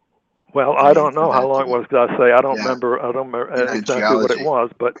 Well, I don't know how long it was, because I say I don't remember exactly geology. What it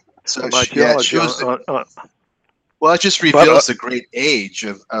was, but so my geology. Well, it just reveals the great age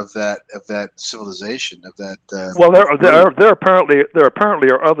of that civilization, of that. Well, there apparently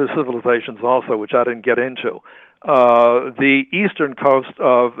are other civilizations also, which I didn't get into. The eastern coast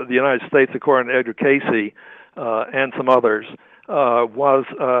of the United States, according to Edgar Casey and some others, was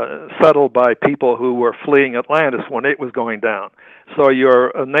settled by people who were fleeing Atlantis when it was going down. So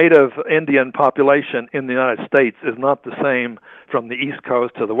your native Indian population in the United States is not the same from the East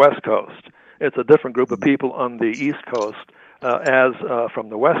Coast to the West Coast. It's a different group of people on the East Coast as from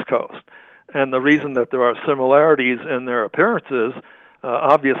the West Coast. And the reason that there are similarities in their appearances,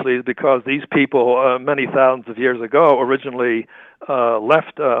 obviously, is because these people, many thousands of years ago, originally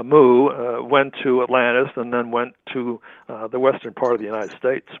left Mu, went to Atlantis, and then went to the western part of the United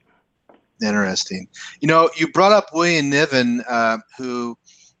States. Interesting. You brought up William Niven, who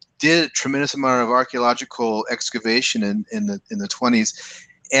did a tremendous amount of archaeological excavation in the 20s.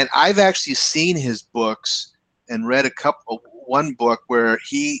 And I've actually seen his books and read one book where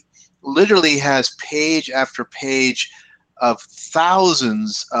he literally has page after page of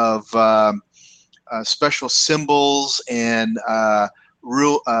thousands of special symbols and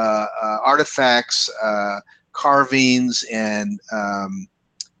artifacts, carvings, and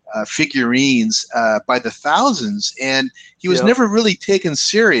figurines by the thousands. And he was never really taken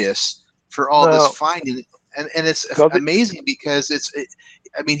serious for all this finding. and it's So amazing because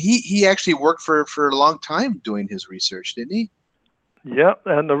I mean, he actually worked for a long time doing his research, didn't he? Yeah,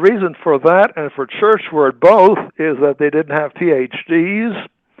 and the reason for that and for Churchward both is that they didn't have PhDs.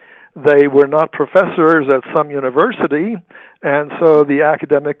 They were not professors at some university, and so the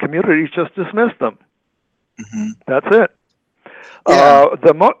academic community just dismissed them. Mm-hmm. That's it. Yeah.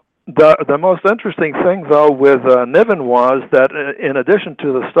 The most interesting thing, though, with Niven was that in addition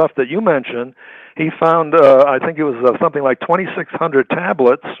to the stuff that you mentioned, he found, I think it was something like 2,600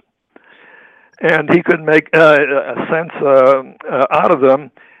 tablets, and he could make a sense out of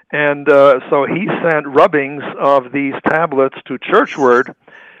them. And so he sent rubbings of these tablets to Churchward,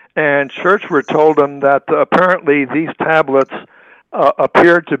 and Churchward told him that apparently these tablets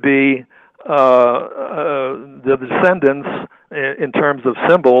appeared to be the descendants in terms of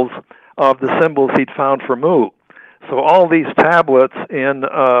symbols of the symbols he'd found for Mu. So all these tablets in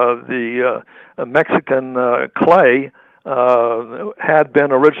the Mexican clay had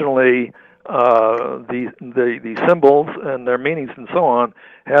been originally the symbols and their meanings and so on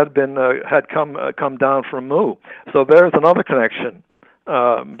had come down from Mu. So there's another connection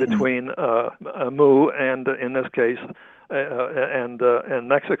between Mu and in this case and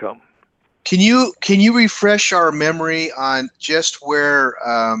Mexico. Can you refresh our memory on just where?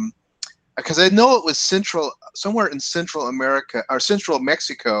 Because I know it was somewhere in Central America or Central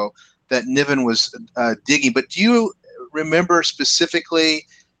Mexico that Niven was digging. But do you remember specifically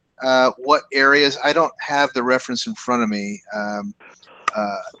what areas? I don't have the reference in front of me.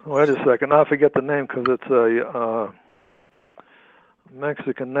 Wait a second, I forget the name because it's a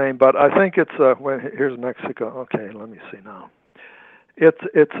Mexican name, but I think it's here's Mexico. Okay, let me see now. It's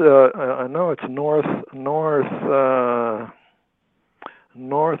I know it's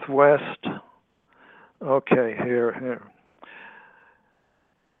northwest. Okay, here.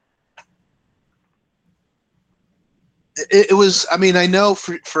 It was. I mean, I know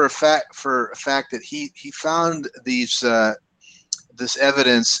for a fact that he found these this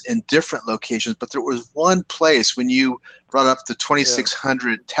evidence in different locations, but there was one place when you brought up the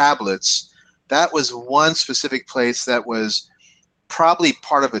 2,600 tablets. That was one specific place that was probably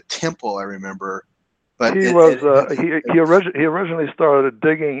part of a temple. I remember. But he originally started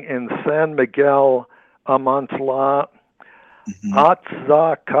digging in San Miguel Amantla,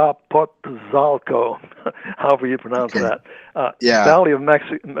 Azcapotzalco, however you pronounce that. Valley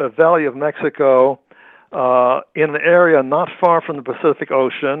of Mexico, in an area not far from the Pacific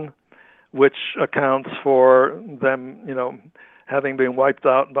Ocean, which accounts for them, having been wiped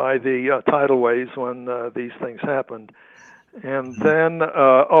out by the tidal waves when these things happened. And then,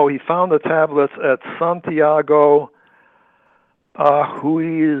 he found the tablets at Santiago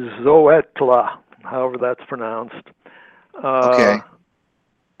Ahuizoetla, however that's pronounced. Okay.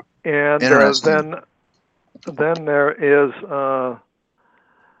 And then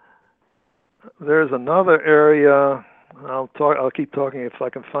there's another area. I'll keep talking if I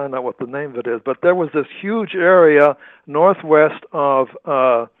can find out what the name of it is. But there was this huge area northwest of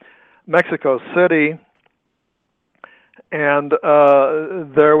Mexico City. And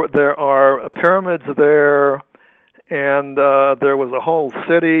there are pyramids there, and there was a whole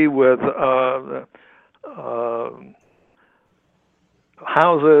city with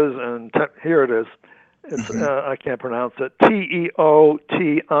houses, and here it is. It's I can't pronounce it.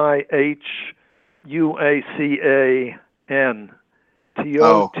 Teotihuacan.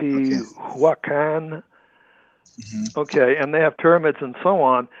 Teotihuacan. Okay, and they have pyramids and so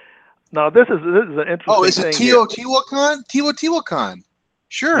on. Now this is an interesting thing. Oh, is it Teotihuacan? Teotihuacan.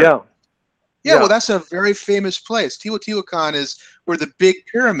 Sure. Yeah. Well, that's a very famous place. Teotihuacan is where the big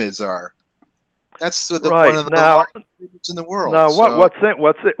pyramids are. That's one of the largest pyramids in the world. Now, what's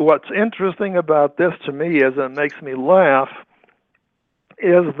interesting about this to me is, and it makes me laugh,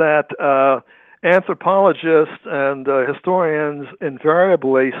 is that anthropologists and historians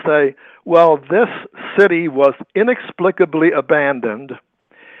invariably say, well, this city was inexplicably abandoned.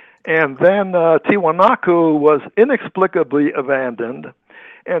 And then Tiwanaku was inexplicably abandoned,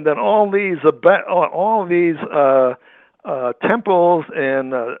 and then all these temples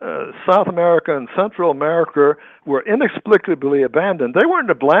in South America and Central America were inexplicably abandoned. They weren't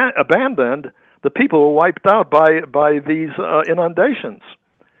abandoned. The people were wiped out by these inundations.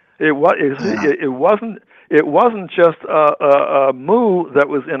 It wasn't just Mu that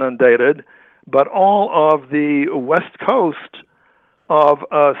was inundated, but all of the west coast of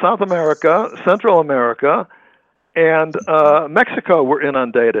South America, Central America, and Mexico were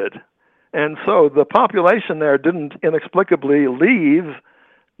inundated. And so the population there didn't inexplicably leave.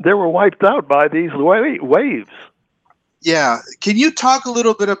 They were wiped out by these waves. Yeah. Can you talk a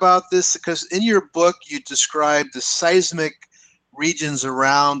little bit about this? Because in your book, you describe the seismic regions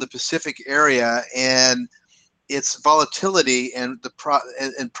around the Pacific area and its volatility, and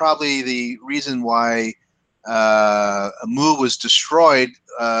and probably the reason why Mu was destroyed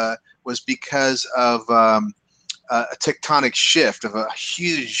was because of a tectonic shift of a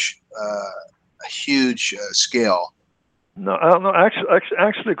huge scale. No,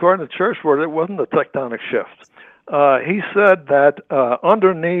 actually, according to Churchward, it wasn't a tectonic shift. He said that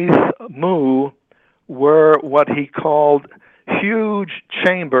underneath Mu were what he called huge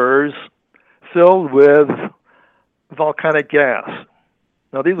chambers filled with volcanic gas.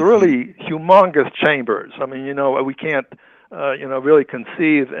 Now, these are really humongous chambers. I mean, we can't, really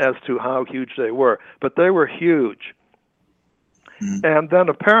conceive as to how huge they were, but they were huge. And then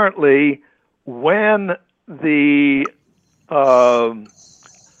apparently, when the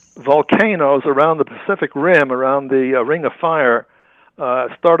volcanoes around the Pacific Rim, around the Ring of Fire,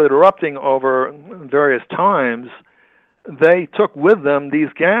 started erupting over various times, they took with them these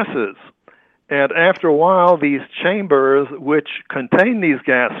gases. And after a while, these chambers which contained these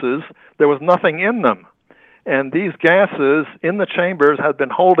gases, there was nothing in them. And these gases in the chambers had been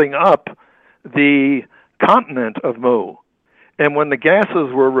holding up the continent of Mu. And when the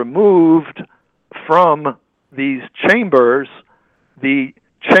gases were removed from these chambers, the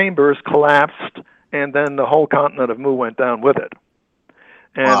chambers collapsed, and then the whole continent of Mu went down with it.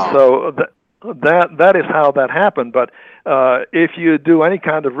 And so that is how that happened. But if you do any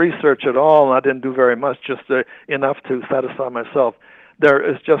kind of research at all, and I didn't do very much, just enough to satisfy myself, there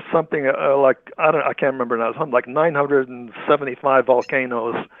is just something I can't remember now, something like 975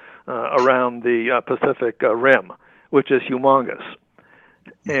 volcanoes around the Pacific Rim, which is humongous.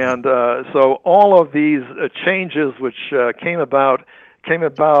 And so all of these changes which came about,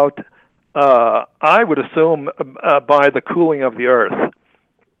 I would assume, by the cooling of the Earth.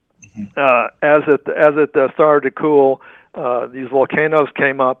 As it started to cool, these volcanoes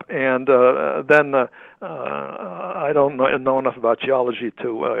came up, and then I don't know enough about geology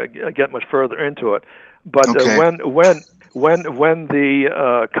to get much further into it. But when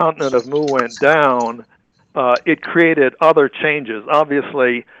the continent of Mu went down, it created other changes.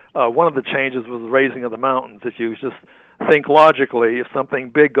 Obviously, one of the changes was the raising of the mountains. If you just think logically, if something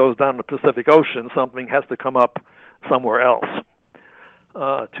big goes down the Pacific Ocean, something has to come up somewhere else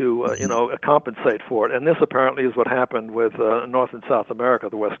to compensate for it. And this apparently is what happened with North and South America,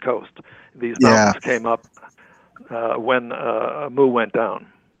 the West Coast. These mountains came up when Mu went down.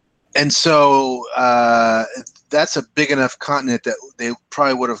 And so that's a big enough continent that they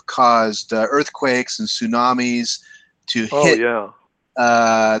probably would have caused earthquakes and tsunamis to hit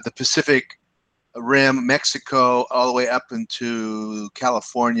the Pacific Rim, Mexico, all the way up into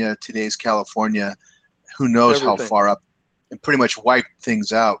California, today's California. Who knows how far up, and pretty much wipe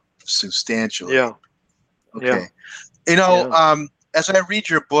things out substantially. Yeah. Okay. Yeah. As I read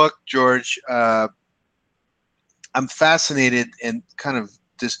your book, George, I'm fascinated and kind of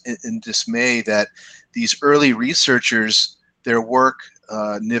in dismay that these early researchers, their work,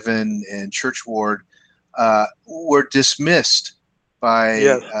 Niven and Churchward, were dismissed by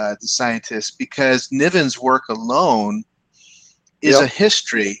the scientists because Niven's work alone is a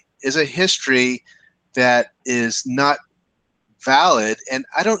history that is not valid. And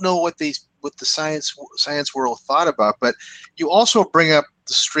I don't know what the science world thought about, but you also bring up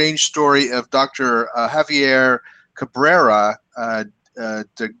the strange story of Dr. Javier Cabrera de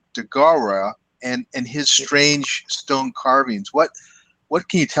Gaura and his strange stone carvings. What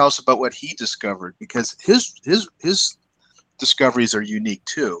can you tell us about what he discovered? Because his discoveries are unique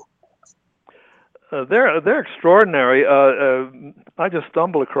too. They're extraordinary. I just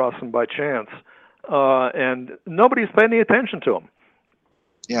stumbled across them by chance, and nobody's paying any attention to them.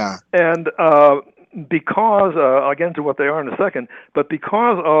 Yeah. And because I'll get into what they are in a second, but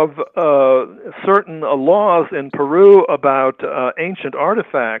because of certain laws in Peru about ancient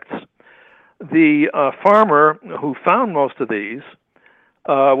artifacts, the farmer who found most of these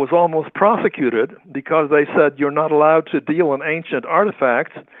was almost prosecuted because they said you're not allowed to deal in ancient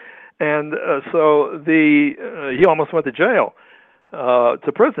artifacts, and so he almost went to jail,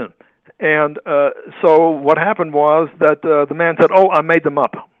 to prison. And so what happened was that the man said, "Oh, I made them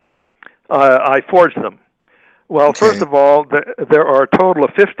up. I forged them." Well, first of all, there are a total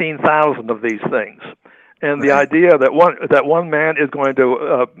of 15,000 of these things, and the idea that one man is going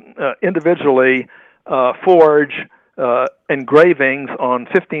to individually forge engravings on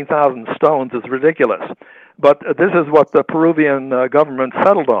 15,000 stones is ridiculous. But this is what the Peruvian government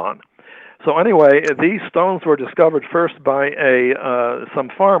settled on. So anyway, these stones were discovered first by some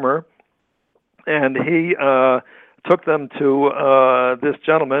farmer, and he took them to this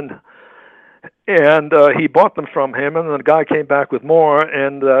gentleman, and he bought them from him, and the guy came back with more,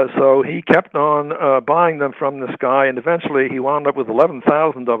 and so he kept on buying them from this guy, and eventually he wound up with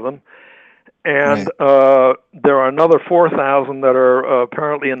 11,000 of them. And there are another 4,000 that are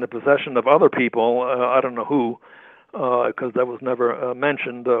apparently in the possession of other people. I don't know who, because that was never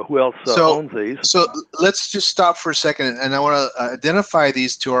mentioned who else owns these. So let's just stop for a second, and I want to identify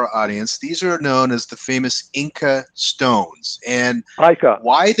these to our audience. These are known as the famous Inca stones, and Ica.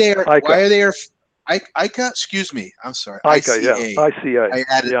 Why they are? Ica. Why are they? Ica? Excuse me. I'm sorry. Ica. ICA. Yeah. ICA. I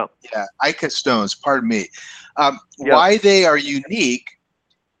added. Yeah. Ica stones. Pardon me. Why they are unique,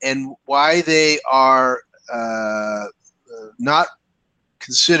 and why they are not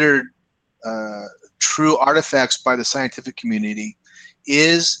considered true artifacts by the scientific community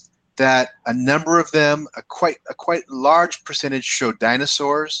is that a number of them, a quite large percentage, show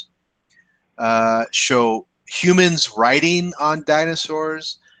dinosaurs, show humans riding on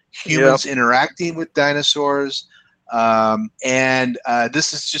dinosaurs, humans interacting with dinosaurs, and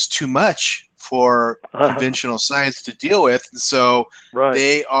this is just too much for conventional science to deal with, so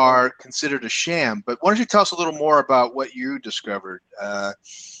they are considered a sham. But why don't you tell us a little more about what you discovered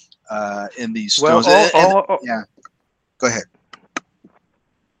in these stones? Yeah, go ahead.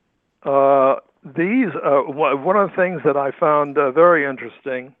 These one of the things that I found very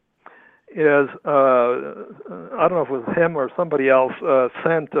interesting is I don't know if it was him or somebody else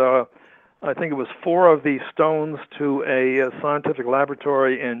sent I think it was 4 of these stones to a scientific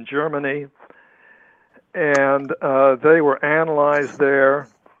laboratory in Germany, and they were analyzed there,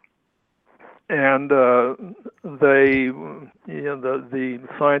 and they, the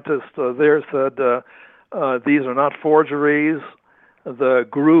scientists there said these are not forgeries. The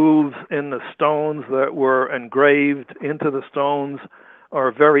grooves in the stones that were engraved into the stones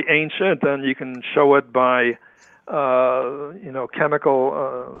are very ancient, and you can show it by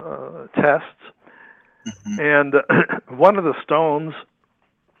chemical tests. And one of the stones,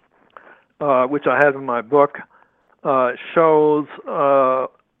 which I have in my book, shows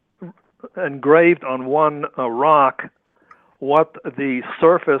engraved on one rock what the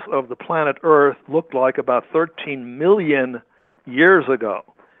surface of the planet Earth looked like about 13 million years ago.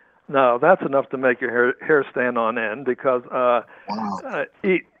 Now, that's enough to make your hair stand on end, because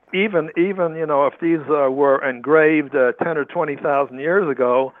even if these were engraved 10 or 20,000 years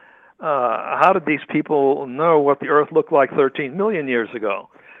ago, how did these people know what the Earth looked like 13 million years ago?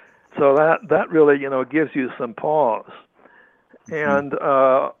 So that really gives you some pause. And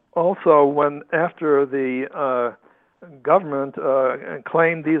also, when after the government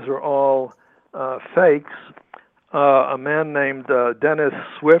claimed these are all fakes, a man named Dennis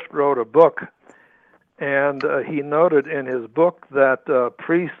Swift wrote a book, and he noted in his book that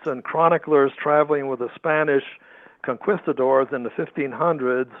priests and chroniclers traveling with the Spanish conquistadors in the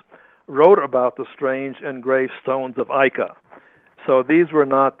 1500s wrote about the strange engraved stones of Ica. So these were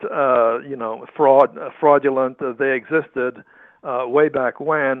not, fraudulent. They existed way back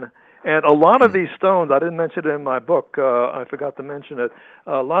when. And a lot of these stones, I didn't mention it in my book, I forgot to mention it,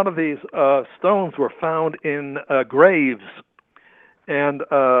 a lot of these stones were found in graves. And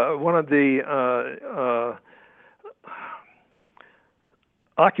one of the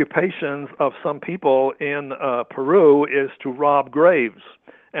occupations of some people in Peru is to rob graves.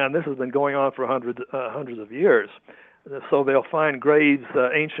 And this has been going on for hundreds of years. So they'll find graves,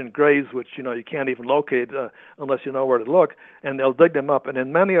 ancient graves, which you can't even locate unless you know where to look, and they'll dig them up. And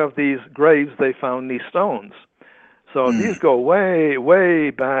in many of these graves, they found these stones. So these go way, way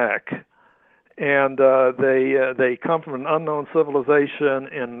back, and they come from an unknown civilization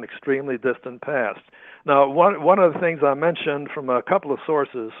in an extremely distant past. Now, one of the things I mentioned from a couple of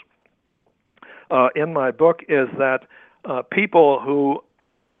sources in my book is that people who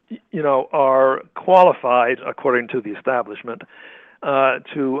are qualified, according to the establishment,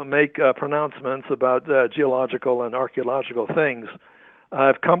 to make pronouncements about geological and archaeological things.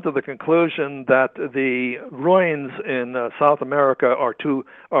 I've come to the conclusion that the ruins in South America are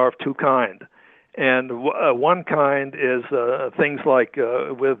of two kind, and one kind is things like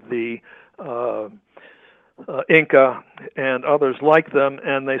with the Inca and others like them,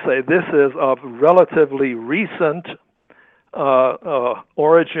 and they say this is of relatively recent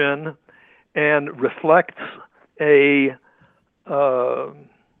origin and reflects a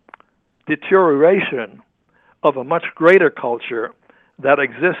deterioration of a much greater culture that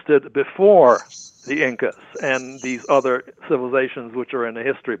existed before the Incas and these other civilizations which are in the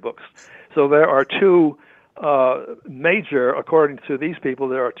history books. So there are two major, according to these people,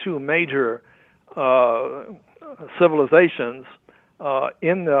 there are two major civilizations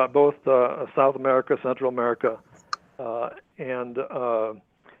in both South America, Central America, and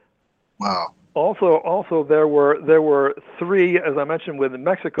Wow. Also, there were three, as I mentioned, within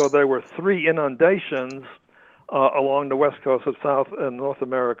Mexico, there were three inundations along the west coast of South and North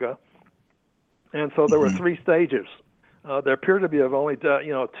America, and so there were three stages. There appear to be only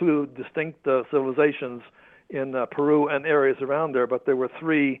two distinct civilizations in Peru and areas around there, but there were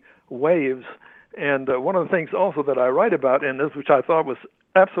three waves. And one of the things also that I write about in this, which I thought was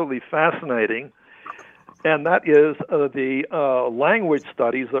absolutely fascinating, and that is the language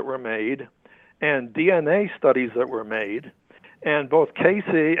studies that were made and DNA studies that were made. And both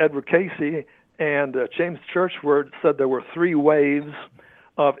Edward Casey and James Churchward said there were three waves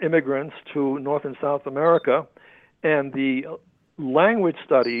of immigrants to North and South America. And the language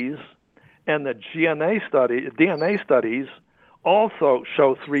studies and the DNA studies also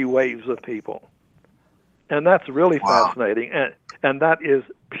show three waves of people. And that's really fascinating. And that is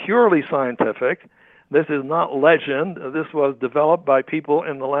purely scientific. This is not legend. This was developed by people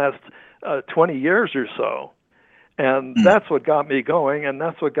in the last 20 years or so. And that's what got me going, and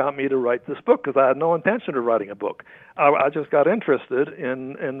that's what got me to write this book, because I had no intention of writing a book. I just got interested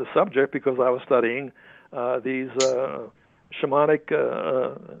in the subject because I was studying these shamanic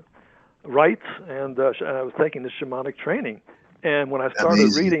rites, and I was taking this shamanic training. And when I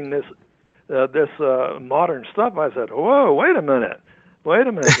started reading this modern stuff, I said, "Whoa, wait a minute!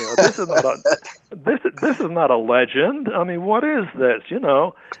 This is not a legend. I mean, what is this?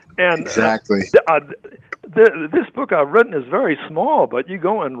 And exactly. This book I've written is very small, but you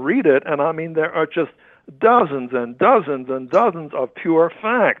go and read it, and I mean, there are just dozens and dozens and dozens of pure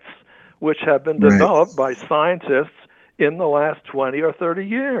facts which have been developed by scientists in the last 20 or 30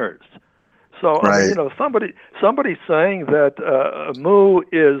 years. So, I mean, somebody saying that Mu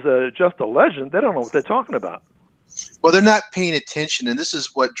is just a legend, they don't know what they're talking about. Well, they're not paying attention, and this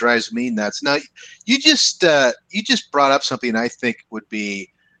is what drives me nuts. Now, you just brought up something I think would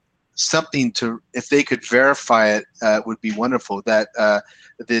be something to, if they could verify it, would be wonderful. That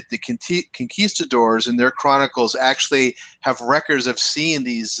the conquistadors in their chronicles actually have records of seeing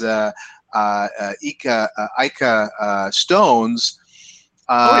these Ica stones.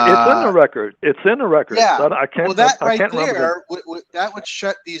 It's in the record. It's in the record. Yeah. I can't. Well, that I can't there that would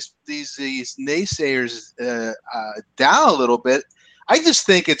shut these naysayers down a little bit. I just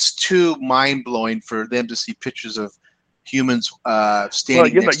think it's too mind blowing for them to see pictures of humans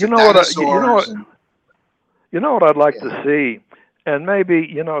standing next to dinosaurs. You know what I'd like to see, and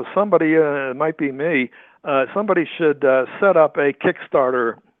maybe somebody, it might be me. Somebody should set up a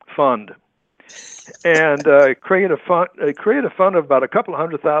Kickstarter fund and create a fund of about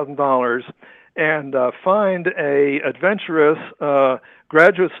 $200,000 and find a adventurous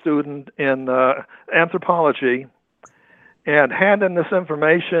graduate student in anthropology and hand in this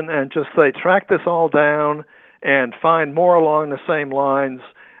information and just say, track this all down and find more along the same lines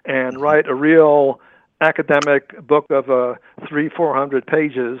and write a real academic book of 300-400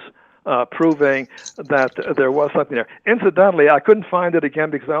 pages proving that there was something there. Incidentally, I couldn't find it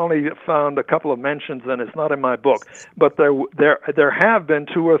again because I only found a couple of mentions, and it's not in my book. But there have been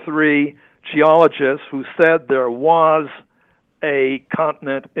 2 or 3 geologists who said there was a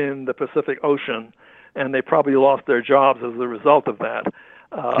continent in the Pacific Ocean, and they probably lost their jobs as a result of that.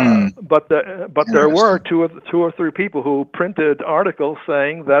 But there were 2 or 3 people who printed articles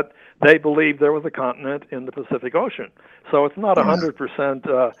saying that they believed there was a continent in the Pacific Ocean. So it's not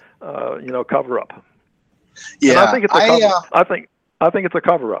 100% cover up. Yeah, and I think it's a cover. I think it's a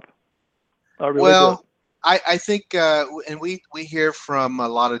cover up. I really do. I think, and we hear from a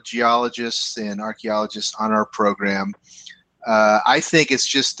lot of geologists and archaeologists on our program. I think it's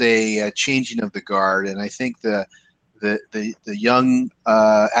just a changing of the guard, and I think the young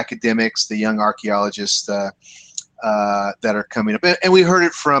academics, the young archaeologists that are coming up, and we heard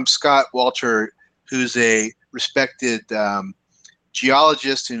it from Scott Walter, who's a respected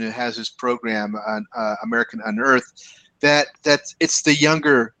geologist and who has his program on American Unearthed, that it's the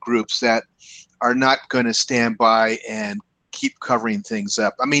younger groups that are not going to stand by and keep covering things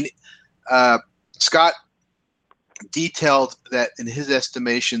up. I mean, Scott detailed that in his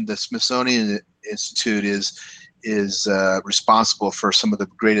estimation, the Smithsonian Institute is responsible for some of the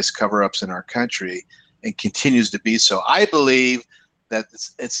greatest cover-ups in our country and continues to be so. I believe that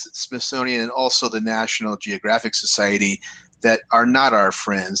it's Smithsonian and also the National Geographic Society that are not our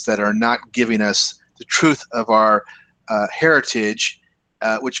friends, that are not giving us the truth of our heritage,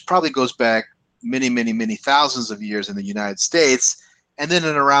 which probably goes back many, many, many thousands of years in the United States. And then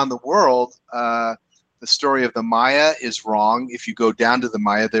around the world, the story of the Maya is wrong. If you go down to the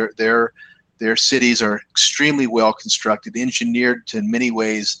Maya, their cities are extremely well constructed, engineered to in many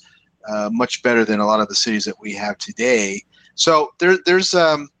ways much better than a lot of the cities that we have today. So there's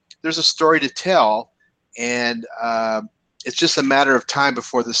a story to tell, and it's just a matter of time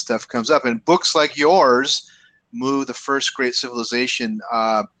before this stuff comes up. And books like yours, Mu, the First Great Civilization,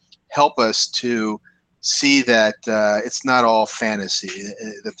 help us to see that it's not all fantasy.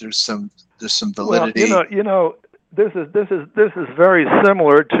 That there's some validity. Well, this is very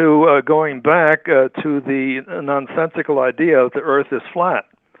similar to going back to the nonsensical idea that the Earth is flat.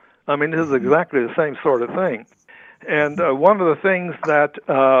 I mean, this is exactly the same sort of thing. And one of the things that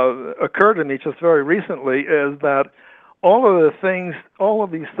occurred to me just very recently is that all of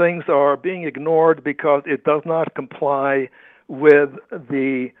these things are being ignored because it does not comply with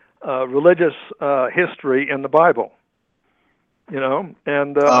the religious history in the Bible. And I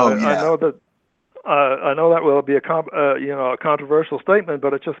know that will be a controversial statement,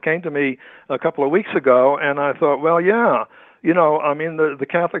 but it just came to me a couple of weeks ago, and I thought, well, yeah. The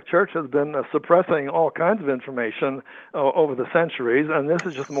Catholic Church has been suppressing all kinds of information over the centuries, and this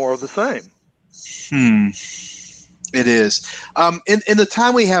is just more of the same. It is. In the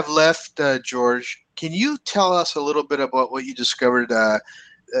time we have left, George, can you tell us a little bit about what you discovered?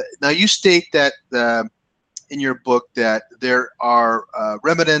 Now, you state that in your book that there are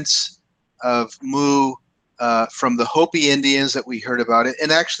remnants of Mu from the Hopi Indians that we heard about it,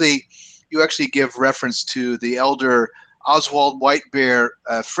 and you actually give reference to the elder Oswald Whitebear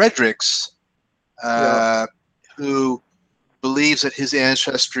Fredericks, who believes that his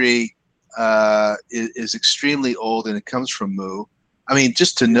ancestry is extremely old and it comes from Mu. I mean,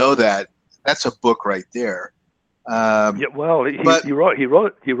 just to know that's a book right there. He wrote a book. He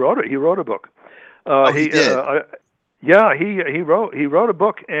did. He wrote a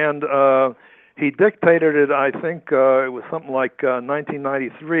book, and he dictated it. I think it was something like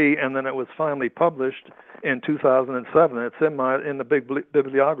 1993, and then it was finally published in 2007. It's in the big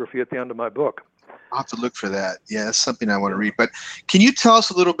bibliography at the end of my book. I'll have to look for that. Yeah, that's something I want to read. But can you tell us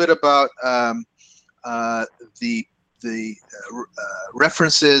a little bit about the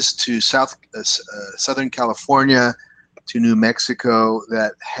references to Southern California, to New Mexico,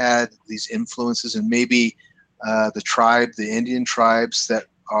 that had these influences, and maybe the Indian tribes that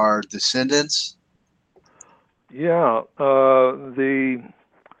are descendants? Yeah,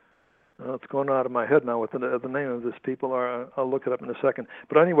 it's going out of my head now what the name of this people are. I'll look it up in a second.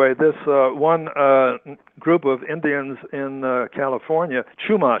 But anyway, this one group of Indians in California,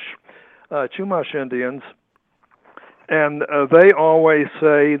 Chumash Indians, and they always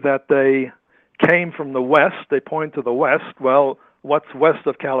say that they came from the west. They point to the west. Well, what's west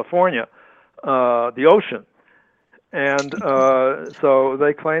of California? The ocean. And so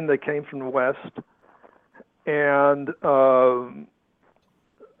they claim they came from the west, and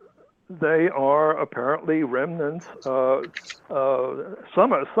they are apparently remnants. Some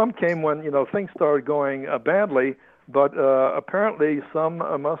came when things started going badly, but apparently some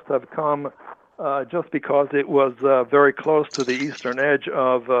must have come just because it was very close to the eastern edge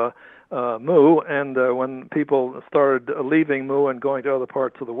of Mu, and when people started leaving Mu and going to other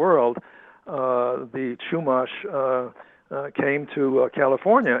parts of the world, the Chumash came to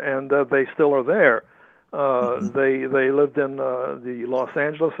California, and they still are there. They lived in the Los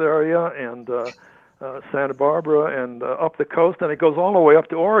Angeles area and Santa Barbara and up the coast, and it goes all the way up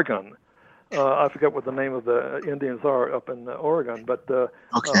to Oregon. I forget what the name of the Indians are up in Oregon, but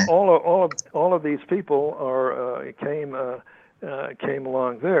all of these people came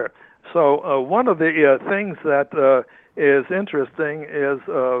along there. So one of the things that is interesting is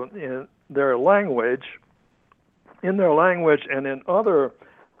in their language. In their language and in other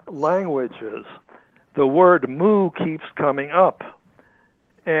languages, the word Mu keeps coming up.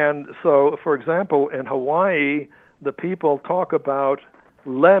 And so, for example, in Hawaii, the people talk about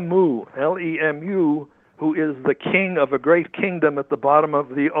Lemu, Lemu, who is the king of a great kingdom at the bottom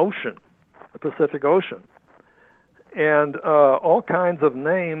of the ocean, the Pacific Ocean. And all kinds of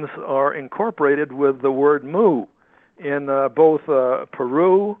names are incorporated with the word Mu in both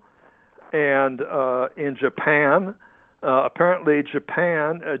Peru and in Japan. Apparently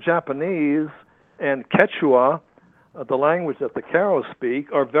Japanese and Quechua, the language that the Caros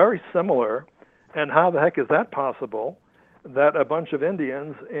speak, are very similar. And how the heck is that possible, that a bunch of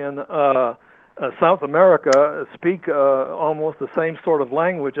Indians in South America speak almost the same sort of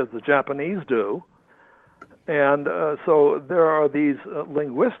language as the Japanese do? And so there are these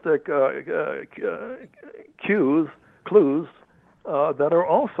linguistic clues that are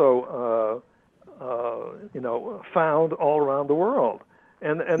also found all around the world.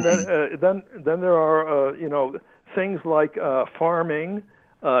 And then there are things like farming,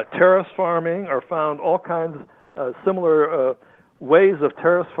 terrace farming are found. All kinds of similar ways of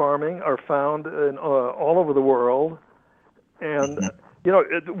terrace farming are found in all over the world, and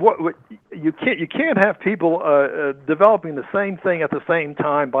you can't have people developing the same thing at the same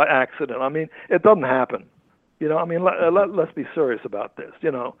time by accident. I mean, it doesn't happen. Let's be serious about this.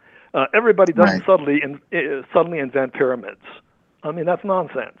 Everybody doesn't suddenly invent pyramids. I mean, that's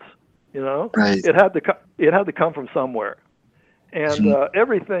nonsense. Right. It had to come from somewhere, and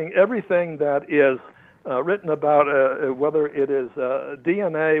everything that is written about, whether it is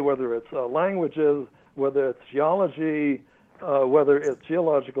DNA, whether it's languages, whether it's geology, whether it's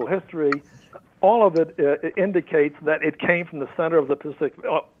geological history, all of it indicates that it came from the center of the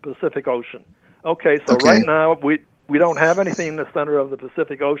Pacific Ocean. Okay, so right now we don't have anything in the center of the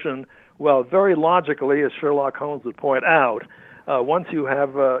Pacific Ocean. Well, very logically, as Sherlock Holmes would point out, once you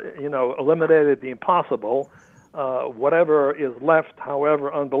have eliminated the impossible, whatever is left,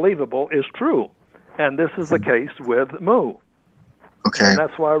 however unbelievable, is true, and this is the case with Mu. Okay. And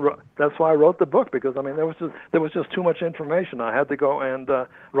that's why I wrote the book, because there was just too much information. I had to go and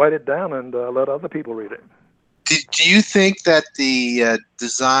write it down and let other people read it. Do you think that the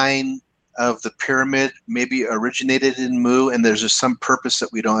design of the pyramid maybe originated in Mu, and there's just some purpose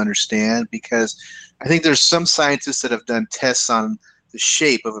that we don't understand? Because I think there's some scientists that have done tests on the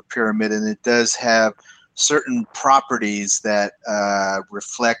shape of a pyramid, and it does have certain properties that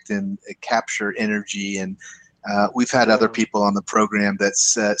reflect and capture energy, and we've had other people on the program that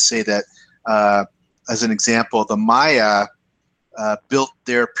say that, as an example, the Maya built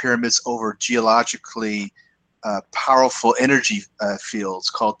their pyramids over geologically powerful energy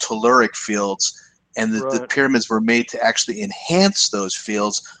fields called telluric fields, and the pyramids were made to actually enhance those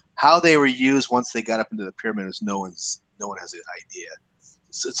fields. How they were used once they got up into the pyramid, no one has an idea.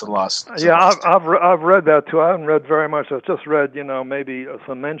 It's a lost. I've read that too. I haven't read very much. I've just read maybe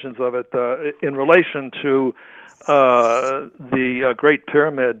some mentions of it in relation to the Great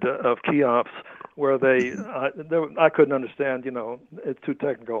Pyramid of Cheops, where I couldn't understand. It's too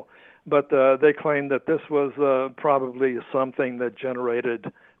technical. But they claim that this was probably something that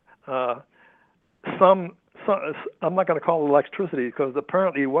generated some. I'm not going to call it electricity, because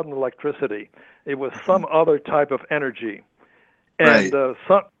apparently it wasn't electricity. It was some other type of energy, and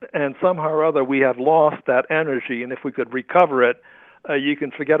somehow or other we have lost that energy. And if we could recover it, you can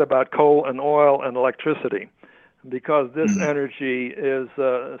forget about coal and oil and electricity, because this energy is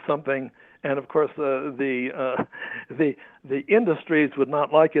something. And of course, the industries would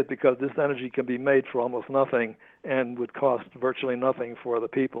not like it, because this energy can be made for almost nothing and would cost virtually nothing for the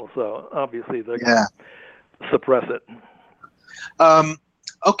people. So obviously, they're going to suppress it.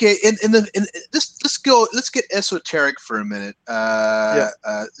 Okay, let's get esoteric for a minute.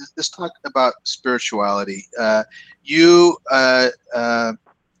 Let's talk about spirituality. You are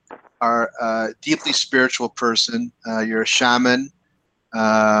a deeply spiritual person. You're a shaman.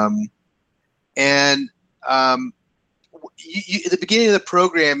 And you, at the beginning of the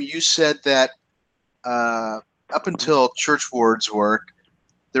program, you said that up until Churchward's work,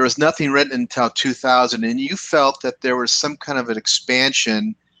 there was nothing written until 2000, and you felt that there was some kind of an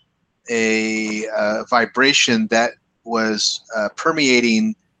expansion, a vibration that was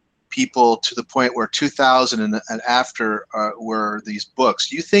permeating people to the point where 2000 and after were these books.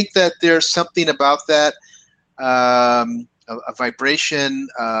 Do you think that there's something about that, a vibration,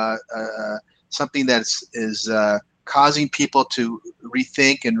 something that is causing people to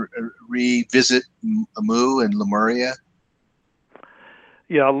rethink and revisit Mu and Lemuria?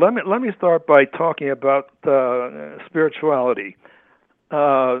 Yeah, let me start by talking about spirituality.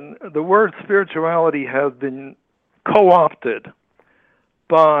 The word spirituality has been co-opted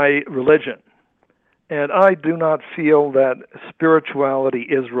by religion, and I do not feel that spirituality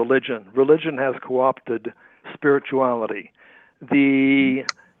is religion. Religion has co-opted spirituality. The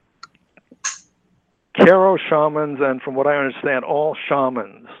Karo shamans, and from what I understand, all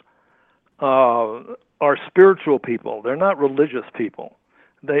shamans are spiritual people. They're not religious people.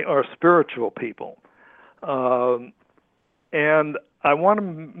 They are spiritual people. And I want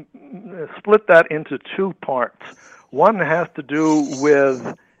to split that into two parts. One has to do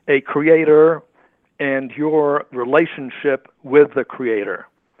with a creator and your relationship with the creator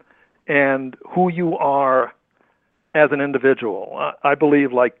and who you are as an individual. I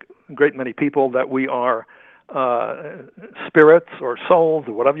believe, like a great many people, that we are spirits or souls,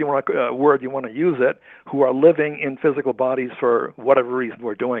 or whatever word you want to use it, who are living in physical bodies for whatever reason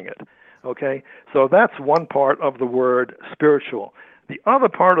we're doing it. Okay? So that's one part of the word spiritual. The other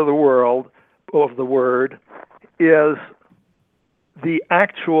part of the word is the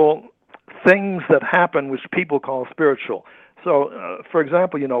actual things that happen which people call spiritual. So, for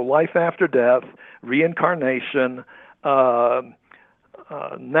example, life after death, reincarnation,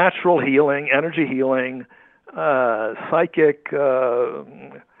 natural healing, energy healing, psychic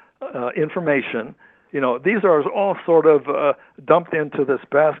information. These are all sort of dumped into this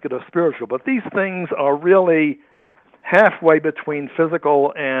basket of spiritual. But these things are really halfway between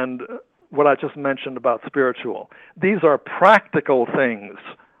physical and what I just mentioned about spiritual. These are practical things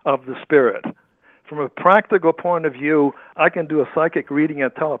of the spirit. From a practical point of view, I can do a psychic reading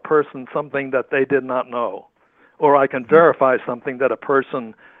and tell a person something that they did not know. Or I can verify something that a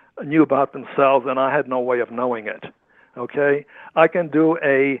person knew about themselves and I had no way of knowing it. Okay? I can do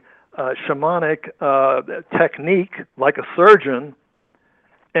a shamanic technique like a surgeon,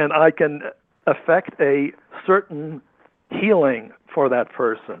 and I can affect a certain healing for that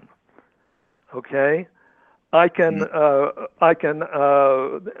person. Okay? I can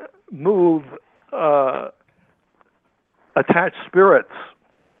move attached spirits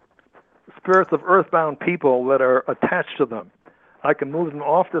of earthbound people that are attached to them. I can move them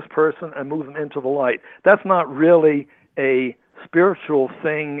off this person and move them into the light. That's not really a spiritual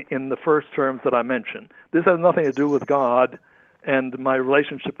thing in the first terms that I mentioned. This has nothing to do with God and my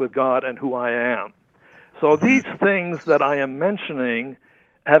relationship with God and who I am. So these things that I am mentioning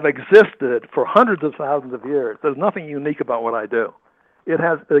have existed for hundreds of thousands of years. There's nothing unique about what I do. It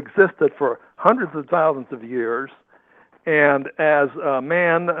has existed for hundreds of thousands of years, and as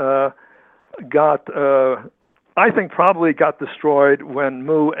man got, I think probably got destroyed when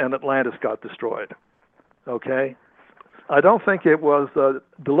Mu and Atlantis got destroyed. Okay? I don't think it was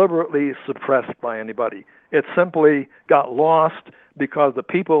deliberately suppressed by anybody. It simply got lost because the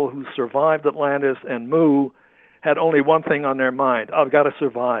people who survived Atlantis and Mu had only one thing on their mind: I've got to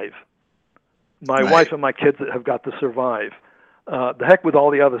survive. My wife and my kids have got to survive. The heck with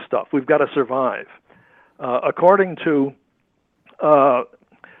all the other stuff. We've got to survive. According to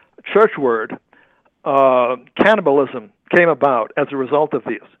church word, cannibalism came about as a result of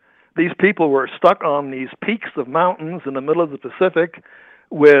this. These people were stuck on these peaks of mountains in the middle of the Pacific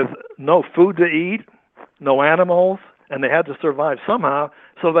with no food to eat, no animals, and they had to survive somehow,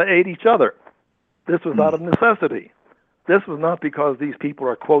 so they ate each other. This was out of necessity. This was not because these people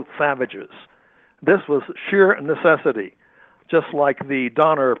are, quote, savages. This was sheer necessity, just like the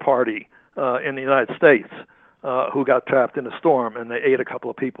Donner Party in the United States, who got trapped in a storm and they ate a couple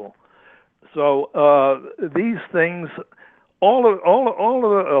of people. So these things, a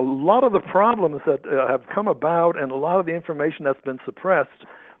lot of the problems that have come about and a lot of the information that's been suppressed,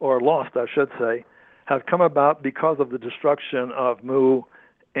 or lost, I should say, have come about because of the destruction of Mu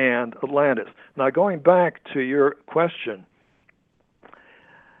and Atlantis. Now, going back to your question,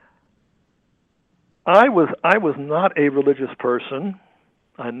 I was not a religious person.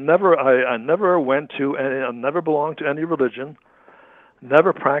 I never went to any, I never belonged to any religion,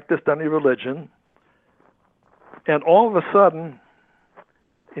 never practiced any religion. And all of a sudden,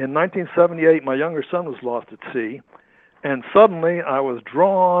 in 1978, my younger son was lost at sea, and suddenly I was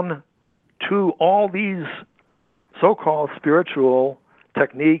drawn to all these so-called spiritual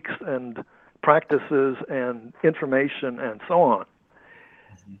techniques and practices and information and so on.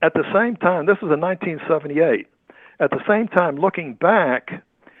 At the same time, this was in 1978, at the same time, looking back,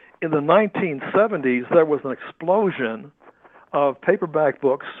 in the 1970s, there was an explosion of paperback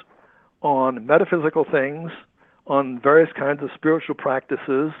books on metaphysical things, on various kinds of spiritual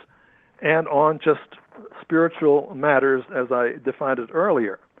practices, and on just spiritual matters as I defined it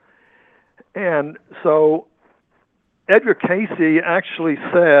earlier. And so Edgar Cayce actually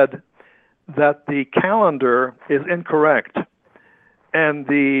said that the calendar is incorrect, and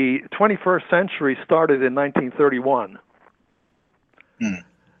the 21st century started in 1931.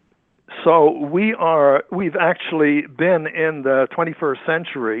 So we've actually been in the 21st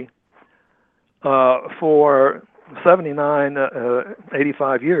century for 79,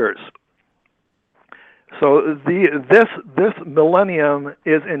 85 years. So this millennium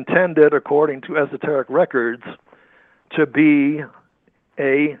is intended, according to esoteric records, to be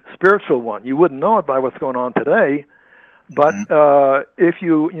a spiritual one. You wouldn't know it by what's going on today, but if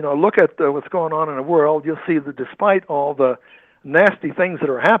you look at what's going on in the world, you'll see that despite all the nasty things that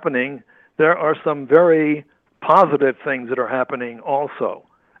are happening, there are some very positive things that are happening also,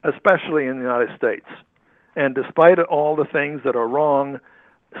 especially in the United States. And despite all the things that are wrong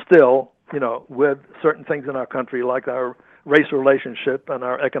still, with certain things in our country, like our race relationship and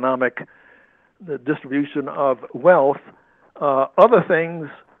our economic distribution of wealth, other things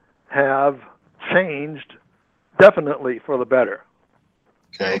have changed definitely for the better.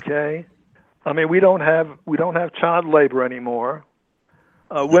 Okay? I mean, we don't have child labor anymore.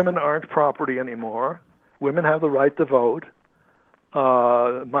 Women aren't property anymore. Women have the right to vote.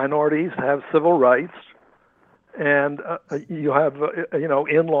 Minorities have civil rights. and you have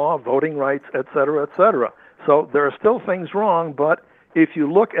in-law voting rights, et cetera, et cetera. So there are still things wrong, but if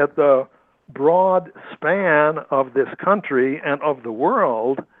you look at the broad span of this country and of the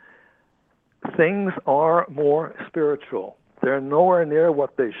world, things are more spiritual. They're nowhere near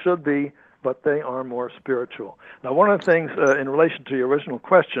what they should be, but they are more spiritual. Now, one of the things in relation to your original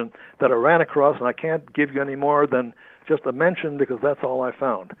question that I ran across, and I can't give you any more than just a mention because that's all I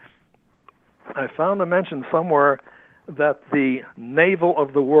found. I found a mention somewhere that the navel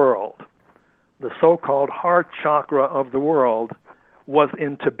of the world, the so-called heart chakra of the world, was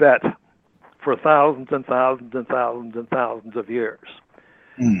in Tibet for thousands and thousands and thousands and thousands of years.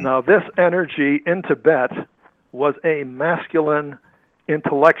 Now, this energy in Tibet was a masculine,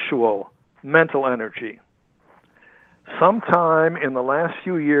 intellectual, mental energy. Sometime in the last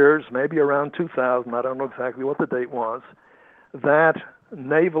few years, maybe around 2000, I don't know exactly what the date was, that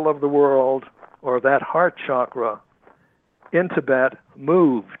navel of the world, or that heart chakra in Tibet,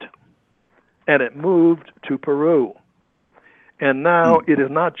 moved. And it moved to Peru. And now it is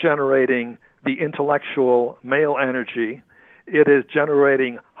not generating the intellectual male energy. It is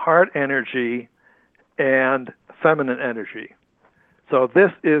generating heart energy and feminine energy. So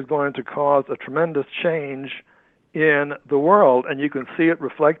this is going to cause a tremendous change in the world, and you can see it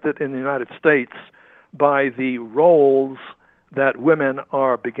reflected in the United States by the roles that women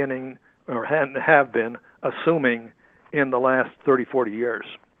are beginning or have been assuming in the last 30, 40 years.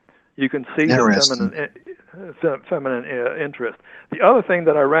 You can see the feminine interest. The other thing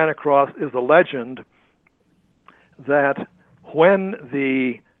that I ran across is a legend that when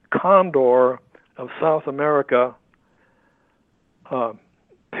the condor of South America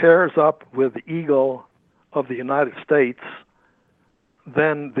pairs up with the eagle of the United States,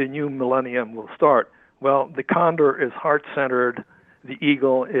 then the new millennium will start. Well, the condor is heart-centered, the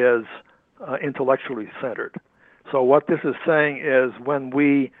eagle is intellectually centered. So what this is saying is when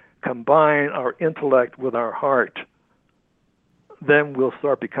we combine our intellect with our heart, then we'll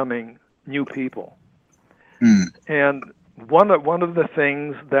start becoming new people. And one of the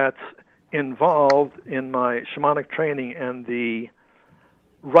things that's involved in my shamanic training and the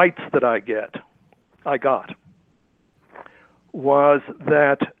rights that I got, was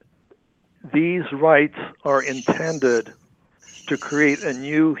that these rights are intended to create a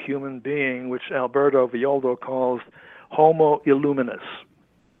new human being, which Alberto Villoldo calls Homo Illuminus,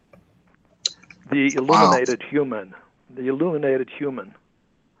 the illuminated human, the illuminated human.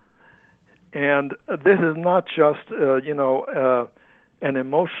 And this is not just, an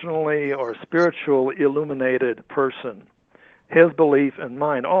emotionally or spiritually illuminated person. His belief and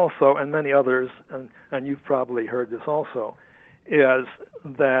mine also, and many others, and you've probably heard this also, is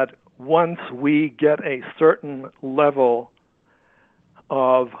that once we get a certain level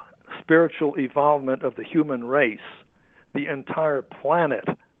of spiritual evolvement of the human race, the entire planet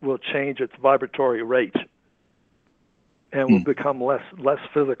will change its vibratory rate and will become less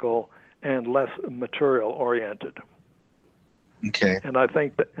physical and less material oriented. Okay. And I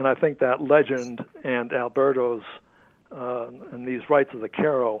think that legend and Alberto's and these rites of the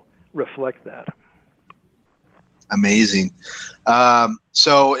Caro reflect that. Amazing.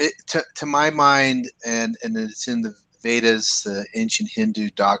 So to my mind, and it's in the Vedas, the ancient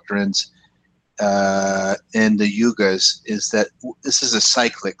Hindu doctrines, and the yugas, is that this is a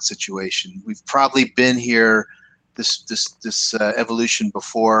cyclic situation. We've probably been here, this evolution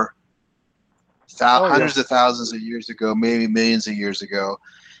before, hundreds of thousands of years ago, maybe millions of years ago,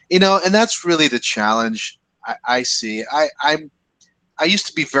 and that's really the challenge I see. I used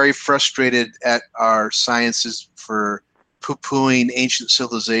to be very frustrated at our sciences for poo-pooing ancient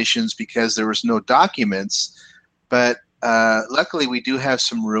civilizations because there was no documents, but luckily we do have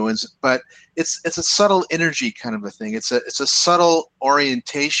some ruins. But it's a subtle energy kind of a thing. It's a subtle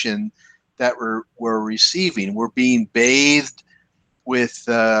orientation that we're receiving. We're being bathed with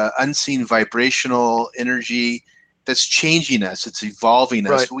unseen vibrational energy that's changing us. It's evolving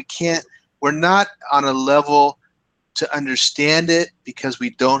us. Right. We're not on a level to understand it because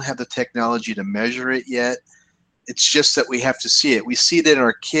we don't have the technology to measure it yet. It's just that we have to see it. We see it in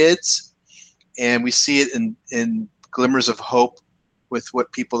our kids, and we see it in glimmers of hope with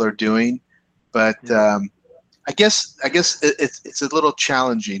what people are doing. But I guess it's a little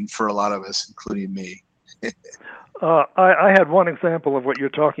challenging for a lot of us, including me. I had one example of what you're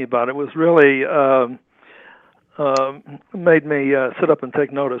talking about. It was really made me sit up and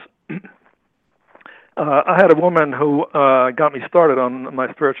take notice. I had a woman who got me started on my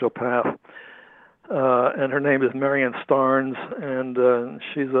spiritual path, and her name is Marianne Starnes, and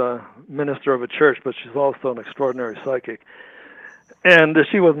she's a minister of a church, but she's also an extraordinary psychic. And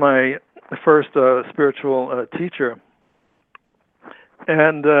she was my first spiritual teacher.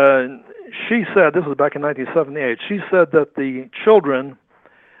 And she said, this was back in 1978, she said that the children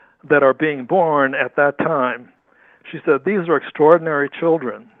that are being born at that time, she said, these are extraordinary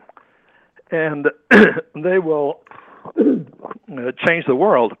children, and they will change the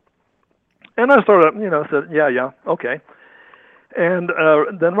world. And I sort of, said, yeah, okay. And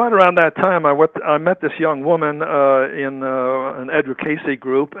then right around that time, I met this young woman in an Edgar Casey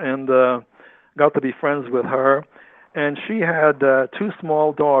group, and got to be friends with her. And she had two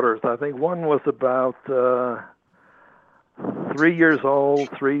small daughters. I think one was about 3 years old,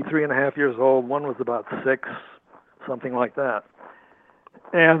 three and a half years old. One was about 6, something like that.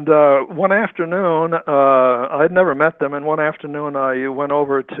 And one afternoon, I'd never met them, and one afternoon I went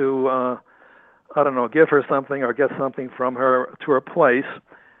over to, give her something or get something from her to her place.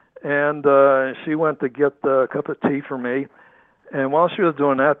 And she went to get a cup of tea for me. And while she was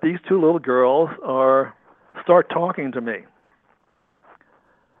doing that, these two little girls start talking to me.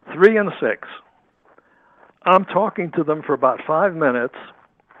 3 and 6. I'm talking to them for about 5 minutes.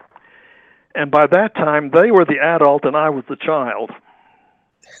 And by that time, they were the adult and I was the child.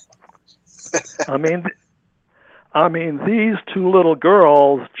 I mean, these two little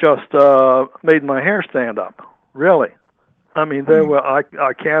girls just made my hair stand up. Really, I mean, they were. I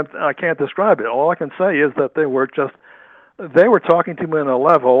can't describe it. All I can say is that they were talking to me on a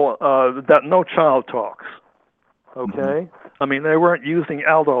level that no child talks. Okay, I mean, they weren't using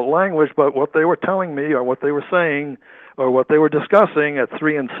adult language, but what they were telling me, or what they were saying, or what they were discussing at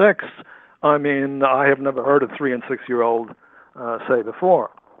 3 and 6. I mean, I have never heard a 3 and 6 year old say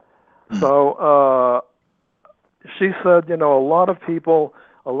before. So she said, a lot of people,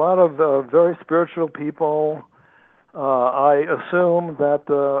 a lot of very spiritual people, I assume that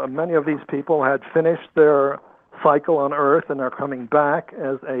many of these people had finished their cycle on Earth and are coming back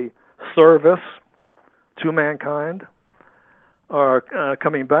as a service to mankind, are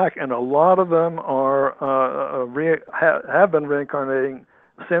coming back, and a lot of them are have been reincarnating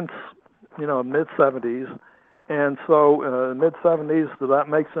since, mid-70s. And so mid-70s, so that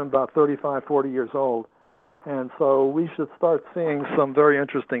makes them about 35, 40 years old. And so we should start seeing some very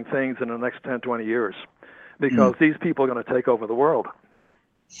interesting things in the next 10, 20 years, because these people are going to take over the world.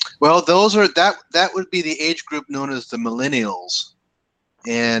 Well, those are that would be the age group known as the millennials,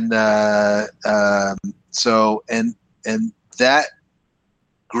 and so that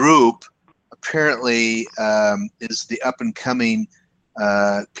group apparently is the up and coming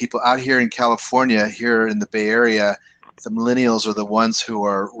people out here in California, here in the Bay Area. The millennials are the ones who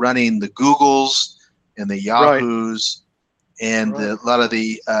are running the Googles and the Yahoos, and a lot of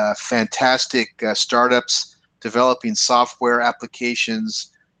the fantastic startups developing software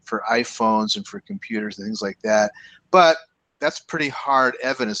applications for iPhones and for computers and things like that. But that's pretty hard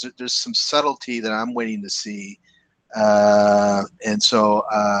evidence. There's some subtlety that I'm waiting to see, and so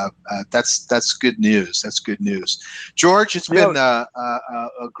that's good news. That's good news. George, it's been a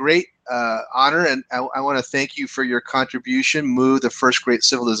great honor, and I want to thank you for your contribution, Mu, the First Great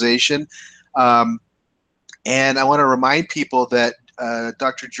Civilization. And I want to remind people that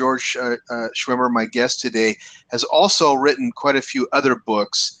Dr. George Schwimmer, my guest today, has also written quite a few other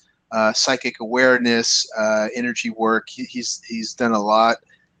books, psychic awareness, energy work. He's done a lot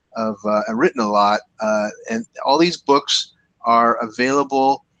of and written a lot, and all these books are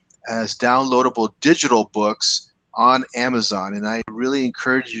available as downloadable digital books on Amazon. And I really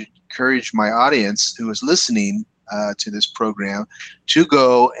encourage my audience who is listening to this program to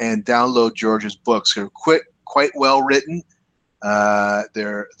go and download George's books. They're quite well written.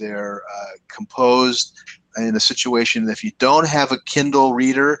 They're composed in a situation that if you don't have a Kindle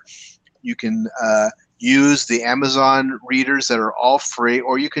reader, you can use the Amazon readers that are all free,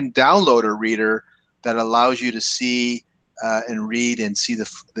 or you can download a reader that allows you to see and read and see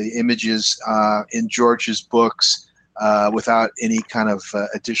the images in George's books without any kind of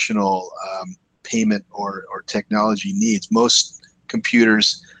additional payment or technology needs. Most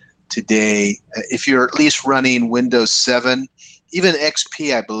computers today, if you're at least running Windows 7, even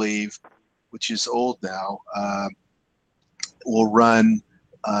XP, I believe, which is old now, will run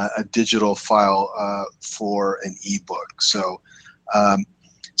a digital file for an ebook. So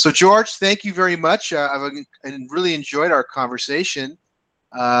George, thank you very much. I've really enjoyed our conversation.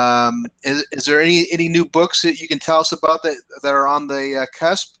 Is there any new books that you can tell us about that are on the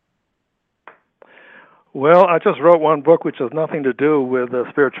cusp? Well, I just wrote one book which has nothing to do with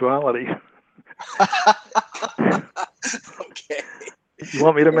spirituality. Okay. You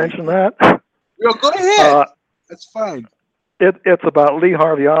want me to mention that? No, go ahead. That's fine. It's about Lee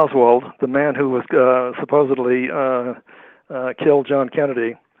Harvey Oswald, the man who was supposedly killed John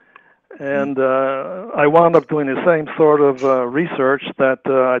Kennedy. And I wound up doing the same sort of research that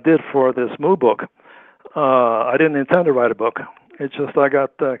I did for this Moo book. I didn't intend to write a book. It's just I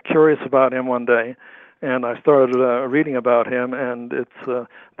got curious about him one day, and I started reading about him, and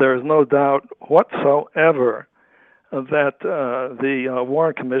there is no doubt whatsoever that the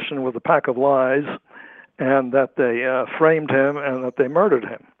Warren Commission was a pack of lies, and that they framed him and that they murdered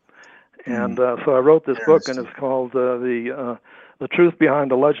him. And so I wrote this book, and it's called The Truth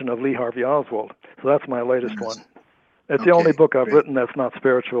Behind the Legend of Lee Harvey Oswald. So that's my latest one. It's the only book I've written that's not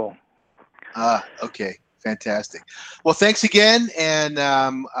spiritual. Okay. Fantastic. Well, thanks again. And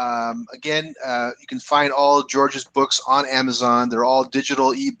again, you can find all George's books on Amazon. They're all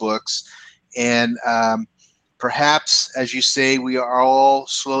digital ebooks. And perhaps, as you say, we are all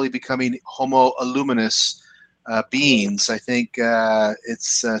slowly becoming Homo Illuminus beings. I think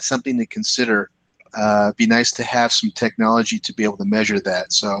it's something to consider. Be nice to have some technology to be able to measure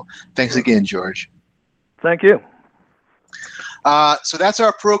that. So thanks again, George. Thank you. So that's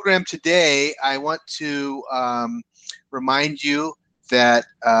our program today. I want to remind you that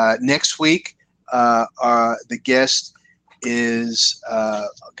next week the guest is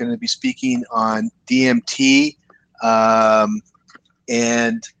going to be speaking on DMT,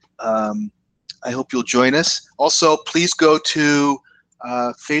 and I hope you'll join us. Also, please go to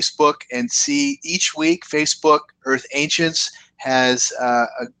Facebook and see each week. Facebook Earth Ancients has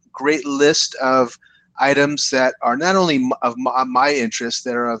a great list of items that are not only of my interest,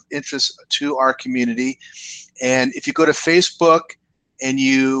 that are of interest to our community. And if you go to Facebook and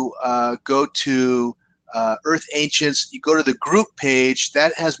you go to Earth Ancients, you go to the group page,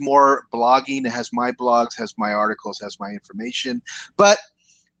 that has more blogging. It has my blogs, has my articles, has my information. But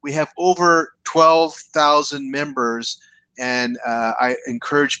we have over 12,000 members, and I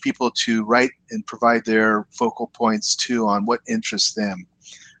encourage people to write and provide their focal points too on what interests them.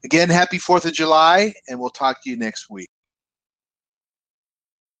 Again, happy 4th of July, and we'll talk to you next week.